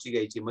 नेक्स्ट हाऊसची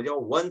घ्यायची. म्हणजे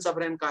 1चा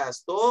फ्रेंड काय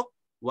असतो?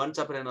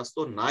 1चा फ्रेंड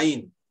असतो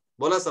 9.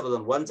 बोला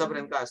सर्वजण, 1चा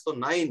फ्रेंड काय असतो?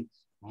 9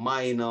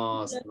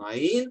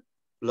 -9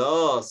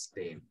 +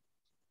 10.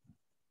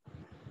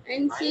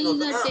 And C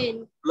is a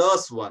 10.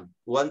 +1.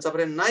 1चा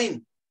friend 9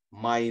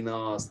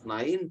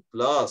 -9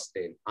 +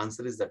 10.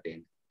 Answer is the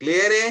 10.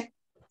 Clear आहे?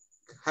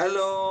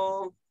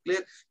 Hello,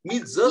 clear? मी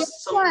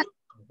जस्ट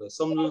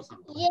समजून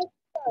सांगतो.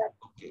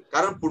 ओके,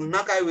 कारण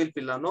पुन्हा काय होईल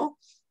पिल्लांनो,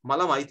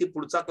 मला माहिती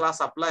पुढचा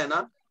क्लास आपला आहे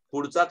ना,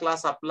 पुढचा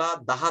क्लास आपला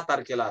 10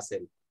 तारखेला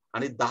असेल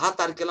आणि 10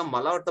 तारखेला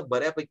मला वाटतं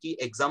बऱ्यापैकी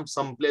एक्झाम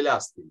संपलेल्या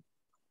असतील,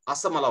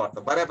 असं मला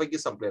वाटतं, बऱ्यापैकी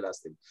संपलेल्या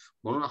असतील.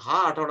 म्हणून हा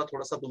आठवडा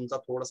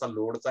थोडासा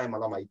लोडचा आहे,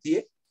 मला माहिती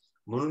आहे.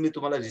 म्हणून मी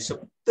तुम्हाला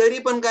रिषभ, तरी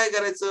पण काय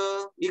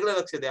करायचं, इकडे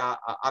लक्ष द्या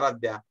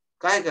आराध्या,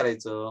 काय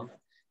करायचं,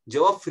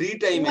 जेव्हा फ्री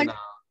टाइम आहे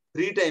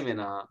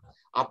ना,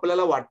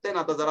 आपल्याला वाटतंय ना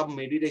आता जरा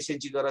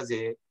मेडिटेशनची गरज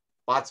आहे,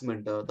 5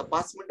 मिनिटं, तर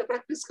 5 मिनिटं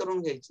प्रॅक्टिस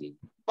करून घ्यायची.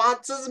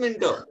 5च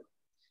मिनिटं.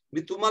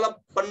 मी तुम्हाला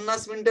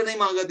 50 मिनिटं नाही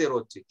मागत आहे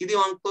रोजचे. किती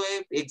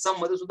मागतोय? एक्झाम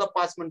मध्ये सुद्धा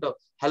 5 मिनिटं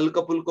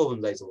हलकं फुलकं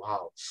होऊन जायचं.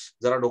 वाव,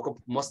 जरा डोकं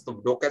मस्त,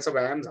 डोक्याचा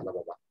व्यायाम झाला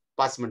बाबा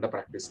 5 मिनिटं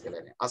प्रॅक्टिस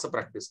केल्याने. असं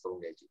प्रॅक्टिस करून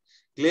घ्यायची.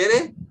 क्लिअर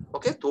आहे?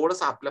 ओके,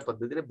 थोडंसं आपल्या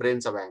पद्धतीने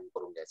ब्रेनचा व्यायाम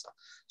करून घ्यायचा.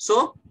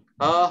 सो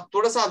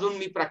थोडंसं अजून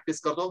मी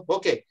प्रॅक्टिस करतो.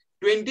 ओके,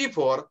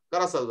 24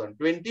 करा सर.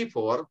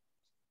 24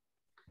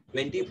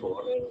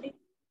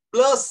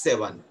 +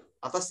 7.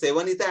 आता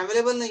 7 इथे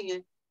अवेलेबल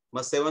नाहीये,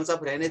 मग 7चा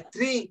फ्रेंड आहे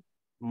 3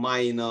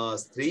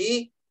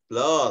 -3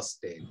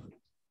 + 10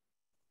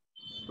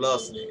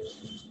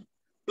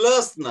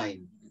 +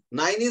 9.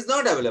 9 is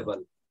not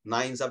available.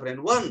 9चा friend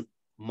 1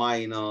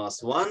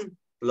 -1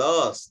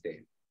 +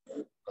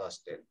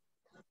 10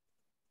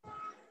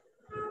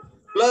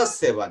 +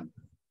 7.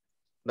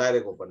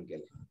 Direct open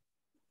केलं.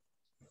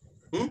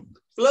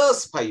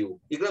 +5.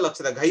 इकडे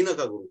लक्ष द्या, घाई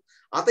नका करू.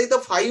 आता इथं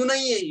 5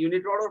 नाहीये,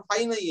 युनिट रॉडवर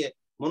 5 नाहीये,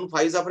 म्हणून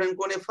 5चा फ्रेंड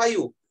कोण आहे?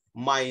 5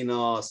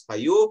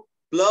 -5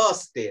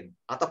 + 10.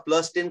 आता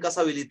 +10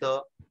 कसा होईल?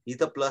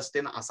 इथं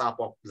 +10 असा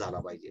आपोआप झाला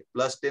पाहिजे.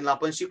 +10 ला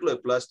आपण शिकलोय,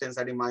 +10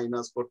 साठी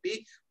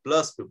 -40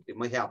 + 50.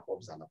 मग हे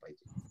आपोआप झाला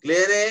पाहिजे.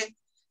 क्लिअर आहे?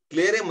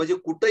 क्लिअर आहे? म्हणजे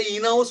कुठं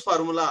इन हाऊस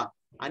फॉर्म्युला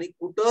आणि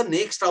कुठं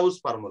नेक्स्ट हाऊस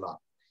फॉर्म्युला,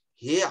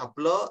 हे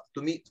आपलं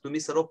तुम्ही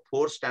सर्व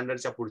 4th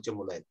स्टँडर्डच्या पुढचे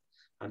मुलं आहेत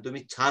आणि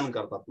तुम्ही छान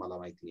करतात, मला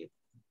माहिती आहे.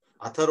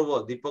 अथर्व,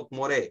 दीपक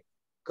मोरे,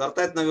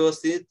 करतायत ना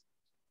व्यवस्थित?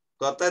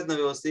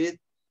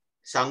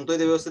 सांगतोय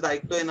ते व्यवस्थित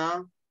ऐकतोय ना?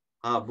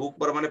 हा, बुक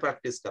प्रमाणे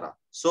प्रॅक्टिस करा.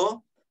 सो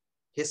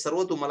हे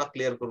सर्व तुम्हाला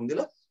क्लिअर करून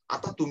दिलं.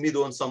 आता तुम्ही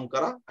 2 सम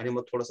करा आणि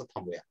मग थोडंसं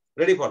थांबूया.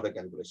 Ready for the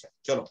calculation?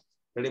 चलो,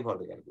 ready for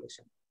the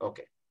calculation.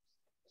 Okay,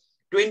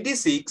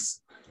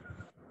 26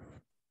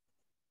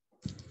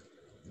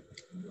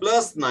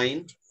 +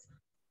 9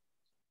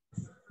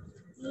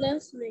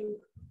 +9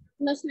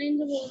 +9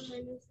 the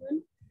 -1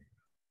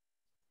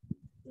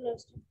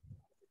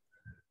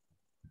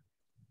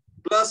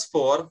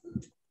 +4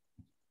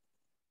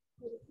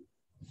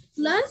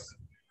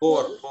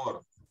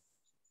 +4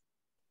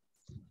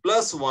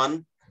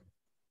 +1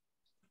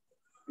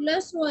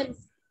 +1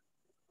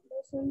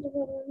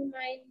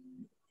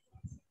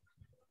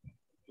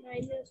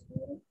 +1 the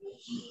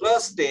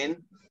 +10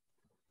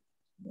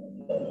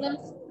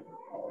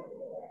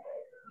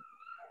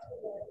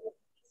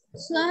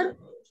 sir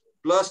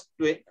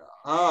 +20.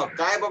 हा,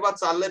 काय बाबा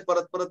चाललंय,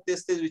 परत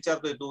तेच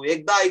विचारतोय तू.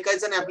 एकदा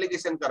ऐकायचं आणि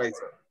ऍप्लिकेशन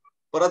करायचं.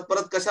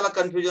 परत कशाला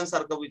कन्फ्युजन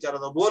सारखं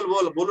विचारायचं?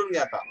 बोलून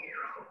घ्या आता.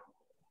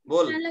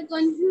 बोल.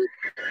 कन्फ्युज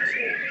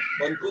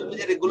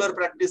म्हणजे रेग्युलर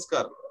प्रॅक्टिस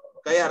कर,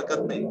 काही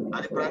हरकत नाही.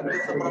 आणि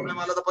प्रॅक्टिसचा प्रॉब्लेम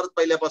आला तर परत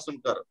पहिल्यापासून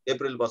कर,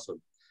 एप्रिल पासून.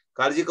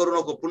 काळजी करू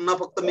नको. पुन्हा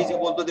फक्त मी जे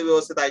बोलतो ते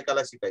व्यवस्थित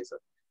ऐकायला शिकायचं.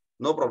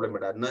 नो प्रॉब्लेम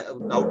बेटा.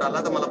 डाऊट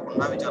आला तर मला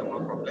पुन्हा विचार, नो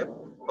प्रॉब्लेम.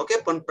 ओके,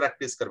 पण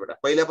प्रॅक्टिस कर बेटा.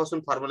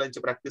 पहिल्यापासून फॉर्म्युलांची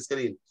प्रॅक्टिस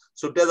करील.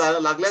 सुट्ट्या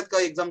लागल्यात का?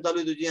 एक्झाम चालू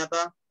आहे तुझी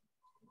आता?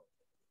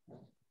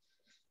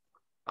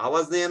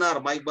 आवाज नाही येणार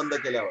माईक बंद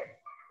केल्यावर.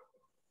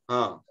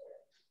 हा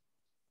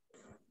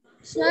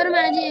सर,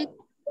 माझी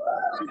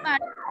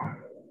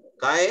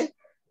काय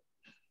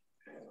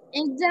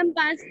एक्झाम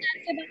 5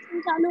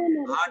 तारखेपासून चालू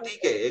होणार हा आहे,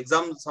 ठीक आहे,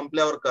 एक्झाम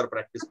संपल्यावर कर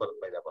प्रॅक्टिस परत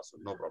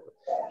पहिल्यापासून, नो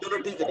प्रॉब्लेम. चलो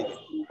ठीक आहे.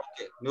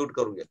 ओके, म्यूट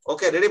करून घे.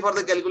 Okay, ready for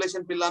the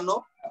calculation पिल्लांनो.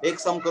 एक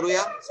सम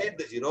करूया. Set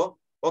the zero.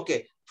 Okay,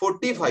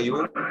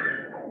 45.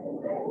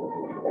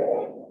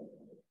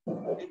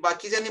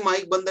 बाकीच्यांनी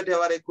mic बंद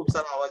ठेवा रे, खूप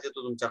सारा आवाज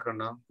येतो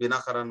तुमच्याकडनं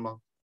विनाकारण. मग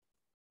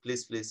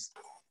प्लीज प्लीज.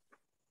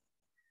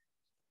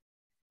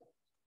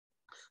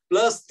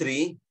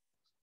 +3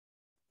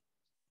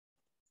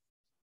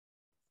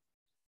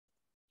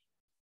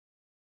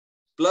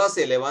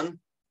 +11.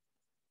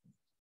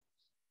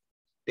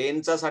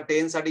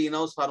 10 साठी इन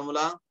हाऊस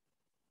फॉर्म्युला.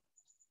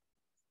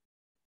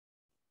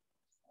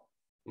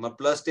 मग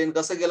 +10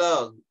 कसं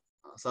गेलं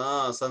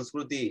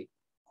संस्कृती.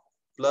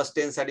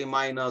 +10 साठी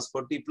 -40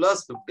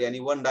 +50 आणि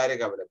 1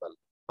 डायरेक्ट अवेलेबल.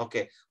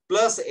 ओके,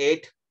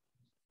 +8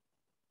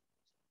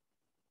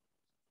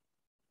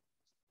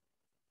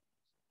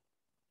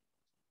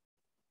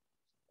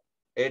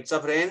 8 चा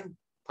फ्रेंड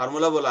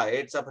फॉर्म्युला बोला.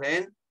 8 चा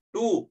फ्रेंड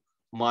 2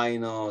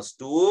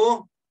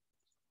 -2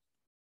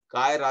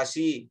 काय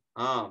राशी.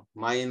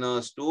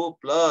 -2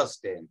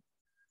 +10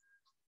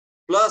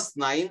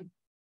 +9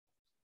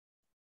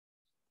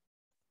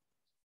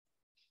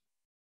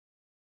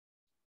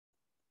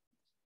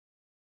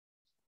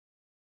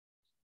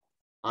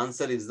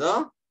 आन्सर इज द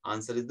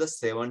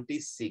 76.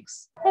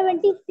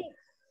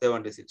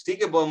 76.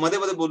 ठीक आहे, मध्ये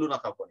मध्ये बोलू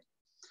नका कोणी.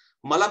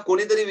 मला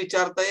कोणीतरी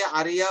विचारताय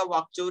आर्या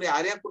वाकचौरे.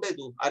 आर्या कुठे आहे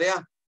तू? आर्या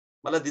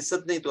मला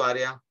दिसत नाही तू.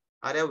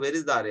 Arya where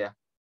is the Arya?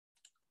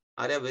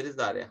 Where is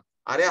the Arya?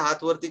 Arya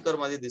हात वरती कर,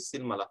 माझे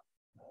दिसतील मला.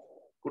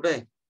 कुठे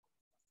आहे?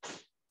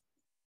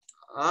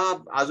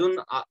 अजून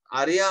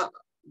आर्या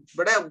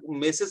बड्या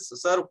मेसेज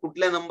सर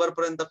कुठल्या नंबर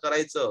पर्यंत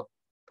करायचं?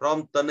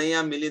 फ्रॉम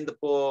तनया मिलिंद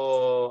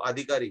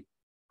अधिकारी.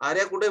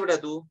 आर्या कुठे बेटा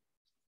तू?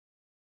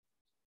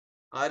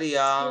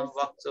 Arya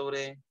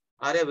Wakchaure.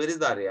 Arya where is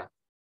the Arya?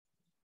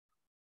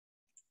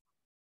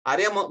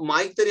 Arya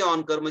mic तरी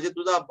ऑन कर, म्हणजे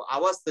तुझा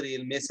आवाज तरी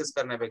येईल मेसेज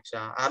करण्यापेक्षा.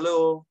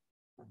 हॅलो,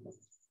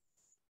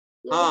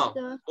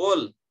 हा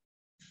बोल.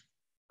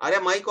 आर्या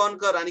माईक ऑन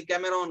कर आणि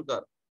कॅमेरा ऑन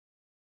कर.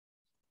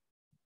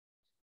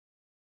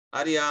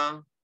 आर्या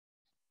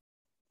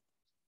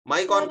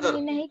माईक ऑन कर,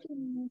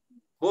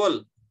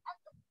 बोल.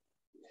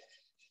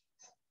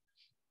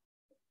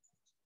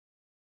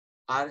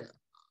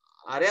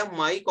 अरे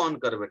माईक ऑन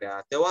कर बेटा,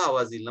 तेव्हा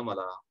आवाज येईल ना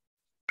मला.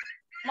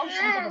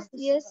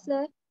 Yes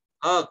sir.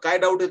 काय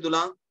डाऊट आहे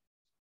तुला?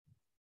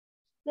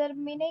 सर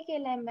मी नाही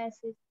केलाय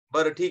मेसेज.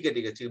 बरं ठीक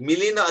आहे.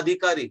 मिलिंद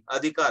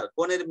अधिकार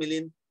कोण आहे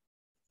मिलिंद?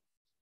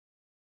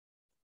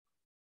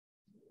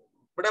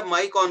 बेटा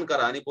माईक ऑन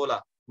करा आणि बोला.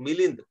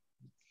 मिलिंद.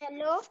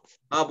 हॅलो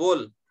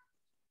बोल.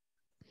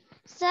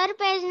 सर,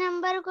 पेज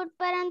नंबर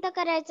कुठपर्यंत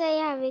करायचा आहे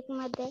ह्या वीक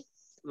मध्ये?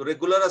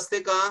 रेग्युलर असते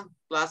का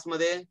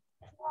क्लासमध्ये?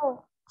 हो.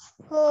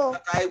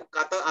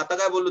 आता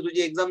काय बोललो,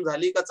 तुझी एक्झाम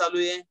झाली का चालू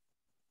आहे?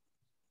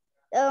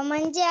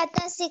 म्हणजे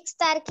आता 6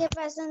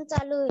 तारखेपासून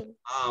चालू होईल.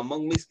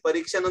 मग मी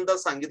परीक्षेनंतर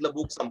सांगितलं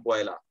बुक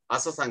संपवायला,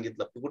 असं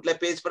सांगितलं. कुठल्या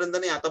पेज पर्यंत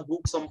नाही, आता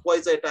बुक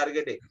संपवायचं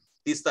टार्गेट आहे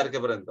 30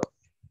 तारखेपर्यंत.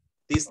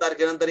 30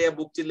 तारखेनंतर या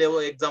बुकची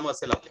लेवल एक्झाम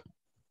असेल आपली.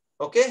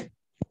 ओके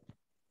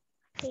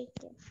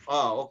ठीक आहे.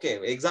 ओके,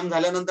 एक्झाम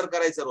झाल्यानंतर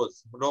करायचं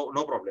रोज,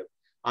 नो प्रॉब्लेम.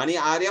 आणि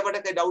आर्याबटा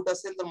काही डाऊट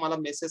असेल तर मला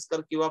मेसेज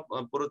कर किंवा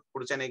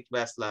पुढच्या नेक्स्ट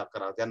बॅचला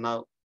करा त्यांना.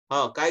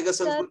 काय ग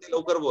संस्कृती,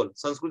 लवकर बोल.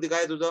 संस्कृती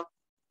काय तुझं?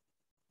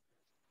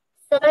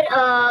 सर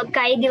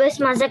काही दिवस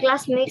माझा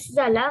क्लास मिक्स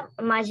झाला,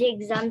 माझी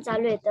एक्झाम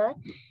चालू आहे. तर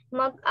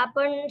मग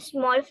आपण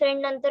स्मॉल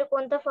फ्रेंड नंतर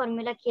कोणता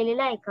फॉर्म्युला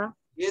केलेला आहे का?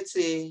 हेच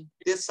आहे,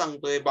 तेच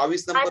सांगतोय.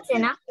 22 नंबर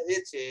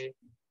हेच आहे,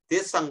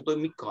 तेच सांगतोय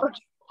मी.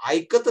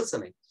 ऐकतच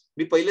नाही.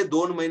 मी पहिले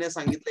 2 महिने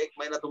सांगितले, 1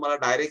 महिना तुम्हाला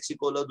डायरेक्ट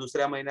शिकवलं,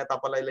 दुसऱ्या महिन्यात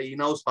आपल्याला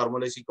इन हाऊस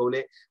फॉर्म्युला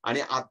शिकवले,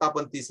 आणि आता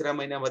आपण 3ऱ्या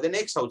महिन्यामध्ये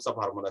नेक्स्ट हाऊसचा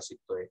फॉर्म्युला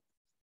शिकतोय,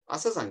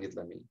 असं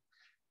सांगितलं मी.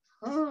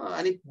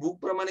 आणि बुक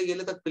प्रमाणे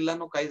गेले तर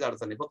पिल्लांना काहीच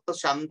अडचण नाही, फक्त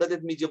शांततेत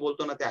मी जे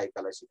बोलतो ना ते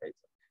ऐकायला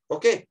शिकायचं.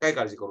 ओके, काय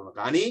काळजी करू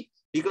नका. आणि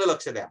इकडे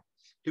लक्ष द्या,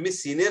 तुम्ही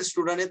सिनियर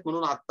स्टुडंट आहेत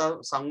म्हणून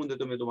आता सांगून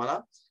देतो मी तुम्हाला,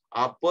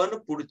 आपण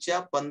पुढच्या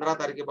 15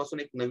 तारखेपासून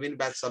एक नवीन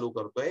बॅच चालू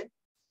करतोय.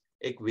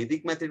 एक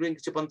वेदिक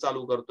मॅथेमॅटिक्सची पण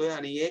चालू करतोय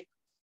आणि एक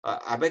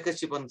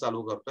अबॅकसची पण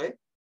चालू करतोय.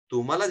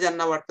 तुम्हाला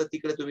ज्यांना वाटतं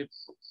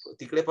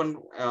तिकडे पण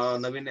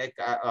नवीन एक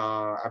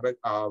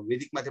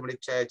वेदिक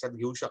मॅथेमॅटिक्सच्या याच्यात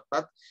घेऊ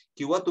शकतात,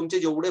 किंवा तुमचे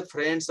जेवढे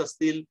फ्रेंड्स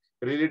असतील,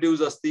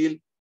 रिलेटिव्ह असतील,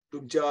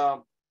 तुमच्या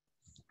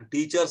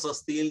टीचर्स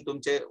असतील,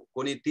 तुमचे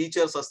कोणी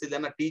टीचर्स असतील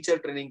त्यांना टीचर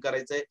ट्रेनिंग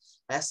करायचंय,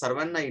 या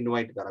सर्वांना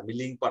इन्व्हाइट करा. मी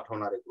लिंक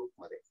पाठवणार आहे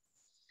ग्रुपमध्ये,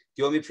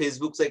 किंवा मी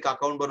फेसबुकचं एक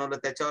अकाउंट बनवलं,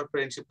 त्याच्यावर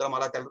फ्रेंडशिप करा.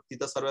 मला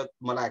तिथं सर्व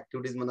मला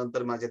ऍक्टिव्हिटीज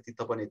नंतर माझ्या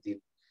तिथं पण येतील.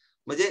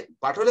 म्हणजे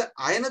पाठवलं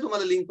आहे ना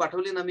तुम्हाला, लिंक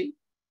पाठवली ना मी.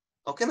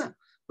 ओके ना,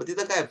 मग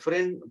तिथं काय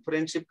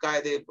फ्रेंडशिप काय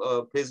ते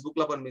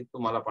फेसबुकला पण मी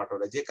तुम्हाला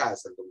पाठवलं, जे काय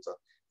असेल तुमचं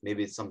मे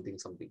बी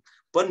समथिंग.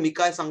 पण मी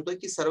काय सांगतोय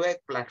की सर्व एक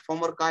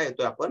प्लॅटफॉर्मवर काय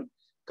येतोय आपण,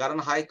 कारण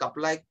हा एक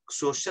आपला एक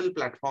सोशल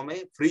प्लॅटफॉर्म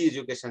आहे, फ्री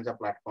एज्युकेशनचा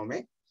प्लॅटफॉर्म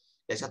आहे.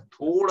 याच्यात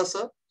थोडस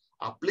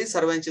आपली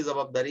सर्वांची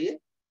जबाबदारी आहे,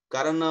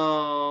 कारण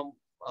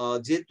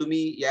जे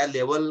तुम्ही या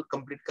लेवल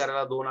कम्प्लीट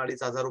करायला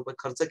 2-2.5 हजार रुपये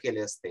खर्च केले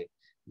असते,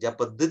 ज्या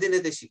पद्धतीने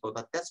ते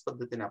शिकवतात त्याच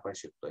पद्धतीने आपण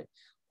शिकतोय.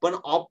 पण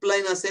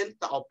ऑफलाईन असेल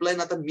तर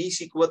ऑफलाईन आता मी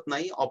शिकवत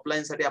नाही.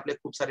 ऑफलाईन साठी आपले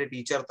खूप सारे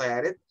टीचर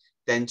तयार आहेत,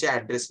 त्यांचे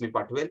ऍड्रेस मी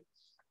पाठवेल.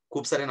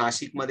 खूप सारे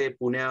नाशिकमध्ये,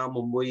 पुण्या,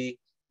 मुंबई,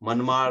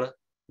 मनमाड,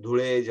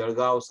 धुळे,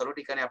 जळगाव सर्व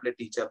ठिकाणी आपले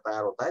टीचर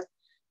तयार होत आहेत.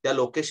 त्या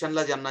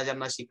लोकेशनला ज्यांना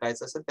ज्यांना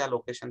शिकायचं असेल त्या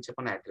लोकेशनचे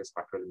पण ऍड्रेस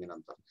पाठवेल मी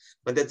नंतर.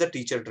 पण त्याचं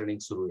टीचर ट्रेनिंग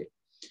सुरू आहे.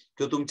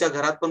 किंवा तुमच्या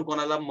घरात पण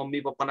कोणाला मम्मी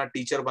पप्पांना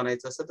टीचर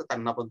बनायचं असेल तर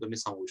त्यांना पण तुम्ही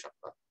सांगू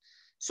शकता.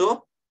 सो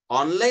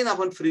ऑनलाईन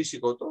आपण फ्री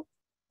शिकवतो,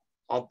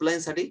 ऑफलाईन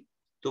साठी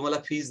तुम्हाला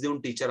फीस देऊन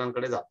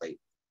टीचरांकडे जाता येईल.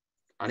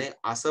 आणि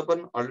असं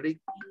पण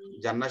ऑलरेडी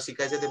ज्यांना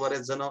शिकायचं ते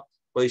बरेच जण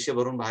पैसे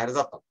भरून बाहेर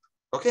जातात.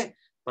 ओके,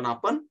 पण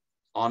आपण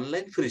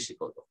ऑनलाईन फ्री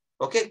शिकवतो.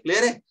 ओके,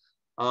 क्लिअर आहे?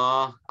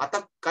 आता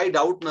काही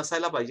डाऊट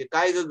नसायला पाहिजे.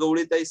 काय ग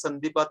गवळीताई,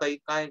 संदीपाताई,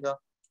 काय ग?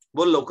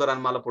 बोल लवकर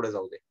आणि मला पुढे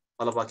जाऊ दे,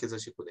 मला बाकीचं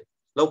शिकू दे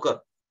लवकर.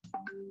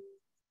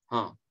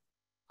 हा,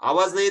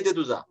 आवाज नाही येते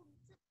तुझा,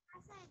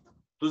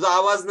 तुझा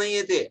आवाज नाही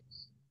येते.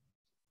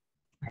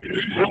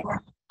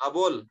 हा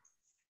बोल,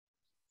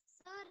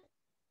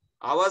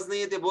 आवाज नाही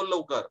येते, बोल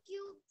लवकर.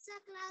 क्यूबचा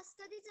क्लास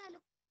कधी चालू?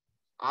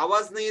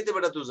 आवाज नाही येते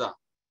बेटा तुझा,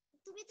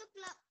 तुम्ही तो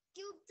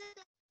क्यूबचा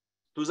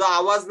तुझा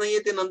आवाज नाही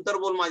येते. नंतर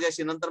बोल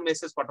माझ्याशी, नंतर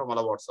मेसेज पाठव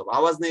मला व्हॉट्सअप.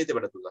 आवाज नाही येते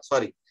बेटा तुझा,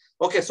 सॉरी.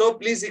 ओके, सो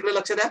प्लीज इकडे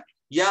लक्ष द्या.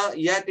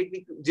 या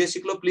टेक्निक जे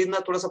शिकलो प्लीज ना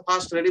थोडंसं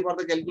fast. Ready for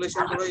the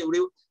calculation. थोडं एवढी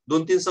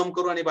 2-3 सम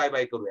करू आणि बाय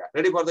बाय करूया.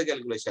 Ready for the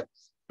calculation.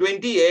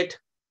 28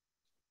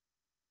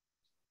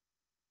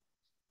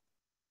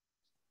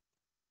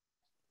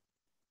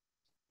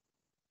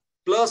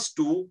 plus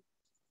 2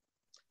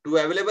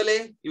 available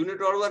आहे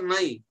युनिट रॉडवर?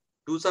 नाही.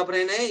 2 चा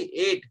पर्याय नाही.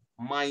 8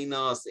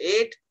 मायनस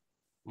 8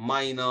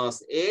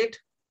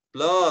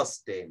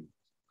 प्लस 10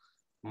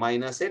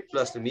 -8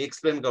 प्लस 10. मी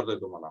एक्सप्लेन करतोय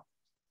तुम्हाला.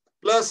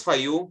 प्लस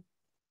 5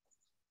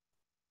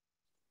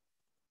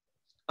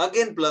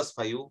 अगेन प्लस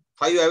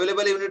 5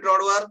 अवेलेबल आहे युनिट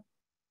रॉडवर?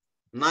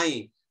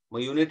 नाही. मग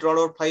युनिट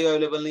रॉडवर 5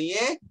 अवेलेबल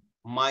नाहीये.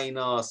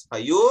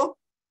 -5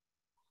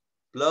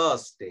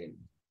 प्लस 10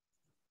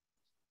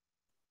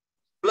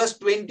 प्लस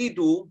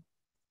 22.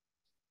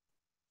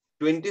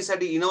 20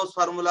 साठी इनवर्स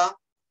फॉर्म्युला,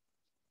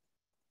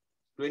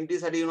 20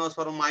 साठी इनवर्स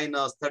फॉर्म्युला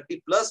 -30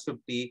 प्लस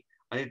 50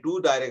 आणि 2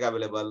 direct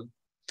available.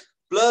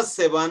 Plus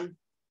 7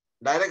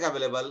 direct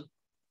available.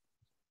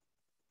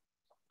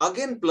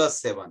 Again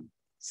plus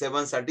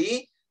 7 साठी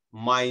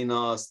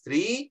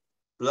 -3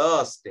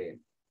 प्लस 10.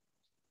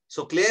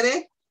 सो क्लिअर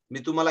आहे? मी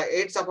तुम्हाला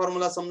 8 चा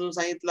फॉर्म्युला समजून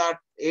सांगितला,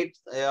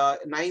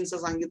 9 चा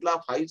सांगितला,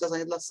 5 चा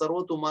सांगितला.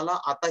 सर्व तुम्हाला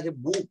आता हे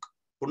बुक,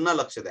 पुन्हा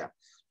लक्ष द्या,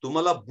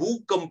 तुम्हाला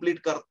बुक कंप्लीट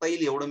करता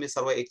येईल एवढं मी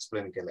सर्व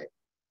एक्सप्लेन केलंय.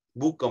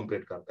 बुक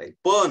कंप्लीट करता येईल.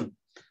 पण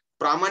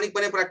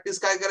प्रामाणिकपणे प्रॅक्टिस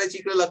काय करायची,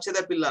 इकडे लक्ष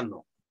द्या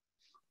पिल्लांनो.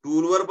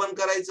 टूलवर पण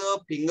करायचं,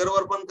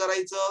 फिंगरवर पण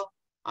करायचं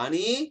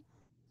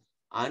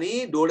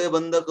आणि डोळे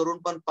बंद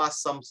करून पण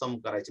 5 सम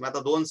करायचे. मी आता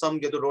 2 सम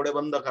घेतो, डोळे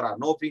बंद करा.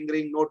 No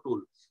fingering, no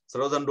tool.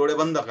 सर्वजण डोळे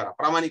बंद करा,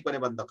 प्रामाणिकपणे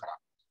बंद करा.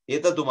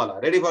 येतं तुम्हाला.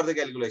 Ready for the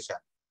calculation.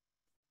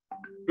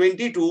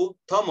 22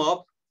 thumb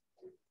up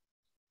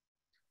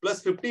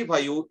plus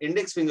 55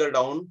 index finger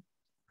down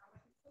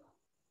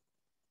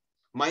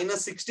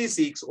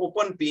 -66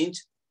 open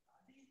pinch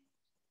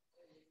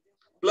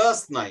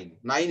plus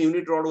 9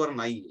 unit रॉडवर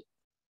नाहीये.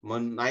 मग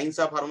 9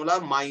 चा फॉर्म्युला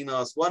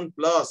 -1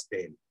 प्लस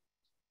 10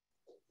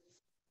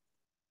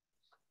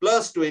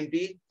 प्लस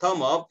 20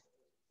 थम अप.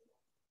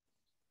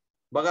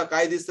 बघा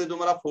काय दिसतंय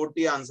तुम्हाला?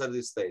 40 आन्सर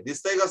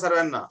दिसतंय का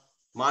सर्वांना?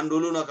 मान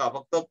डोलू नका,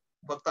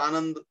 फक्त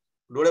आनंद,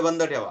 डोळे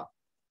बंद ठेवा.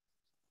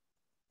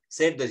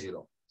 Set the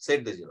zero.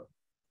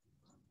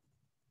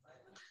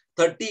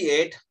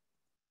 38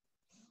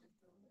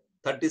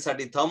 30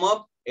 साठी थम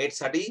अप, 8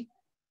 साठी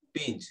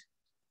पिंच.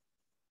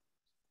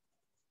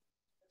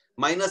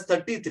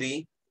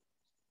 -33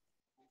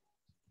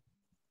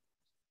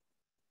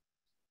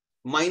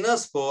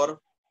 -4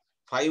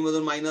 5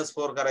 मधून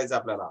 -4 करायचं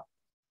आपल्याला.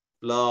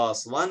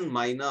 +1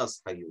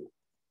 -5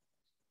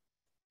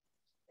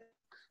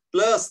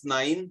 प्लस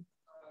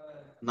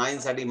 9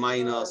 साठी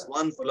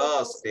 -1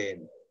 प्लस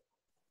 10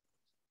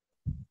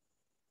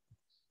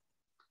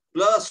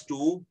 प्लस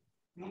 2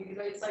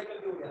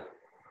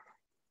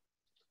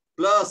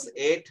 प्लस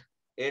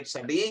 8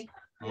 साठी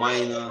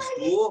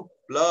 -2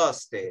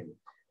 plus 10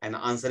 and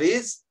answer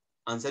is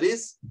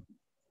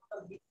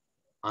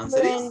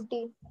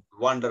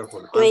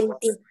wonderful.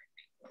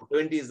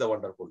 20 is the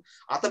wonderful.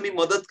 आता मी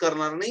मदत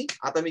करणार नाही,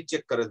 आता मी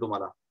चेक करेल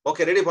तुम्हाला.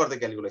 Okay, ready for the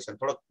calculation.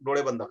 थोडं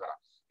डोळे बंद करा,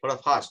 थोडं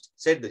fast.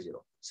 Set the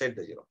zero.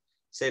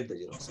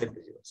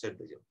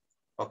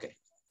 Okay,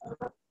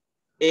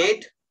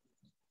 8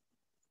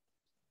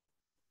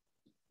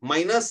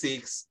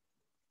 -6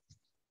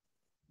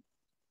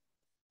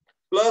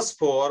 plus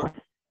 4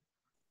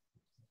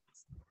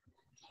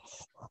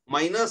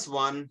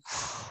 -1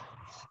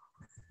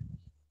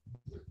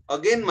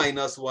 again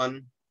 -1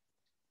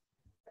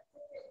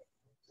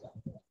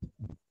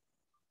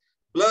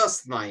 plus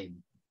 9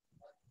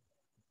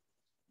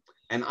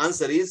 and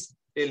answer is,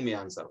 tell me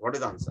answer. What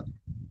is the answer?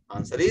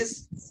 Answer is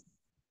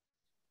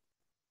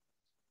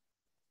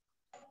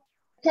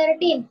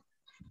 13.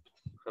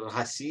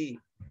 Rashi.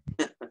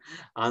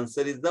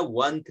 Answer is the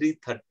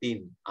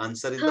 1313.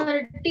 Answer is the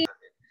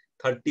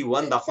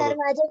 31 दाखवलं.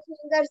 माझे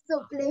finger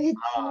सुपले.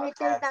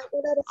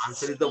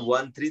 Answer is the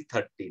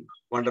 1313.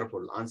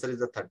 Wonderful. Answer is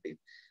the 13.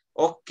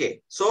 Okay.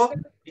 So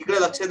इकडे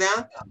लक्ष द्या.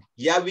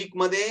 या weak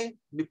मध्ये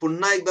मी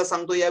पुन्हा एकदा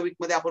सांगतो, या वीक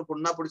मध्ये आपण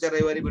पुन्हा पुढच्या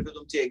रविवारी भेटू.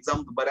 तुमची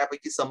एक्झाम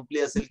बऱ्यापैकी संपली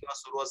असेल किंवा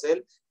सुरू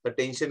असेल तर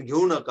टेन्शन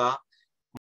घेऊ नका.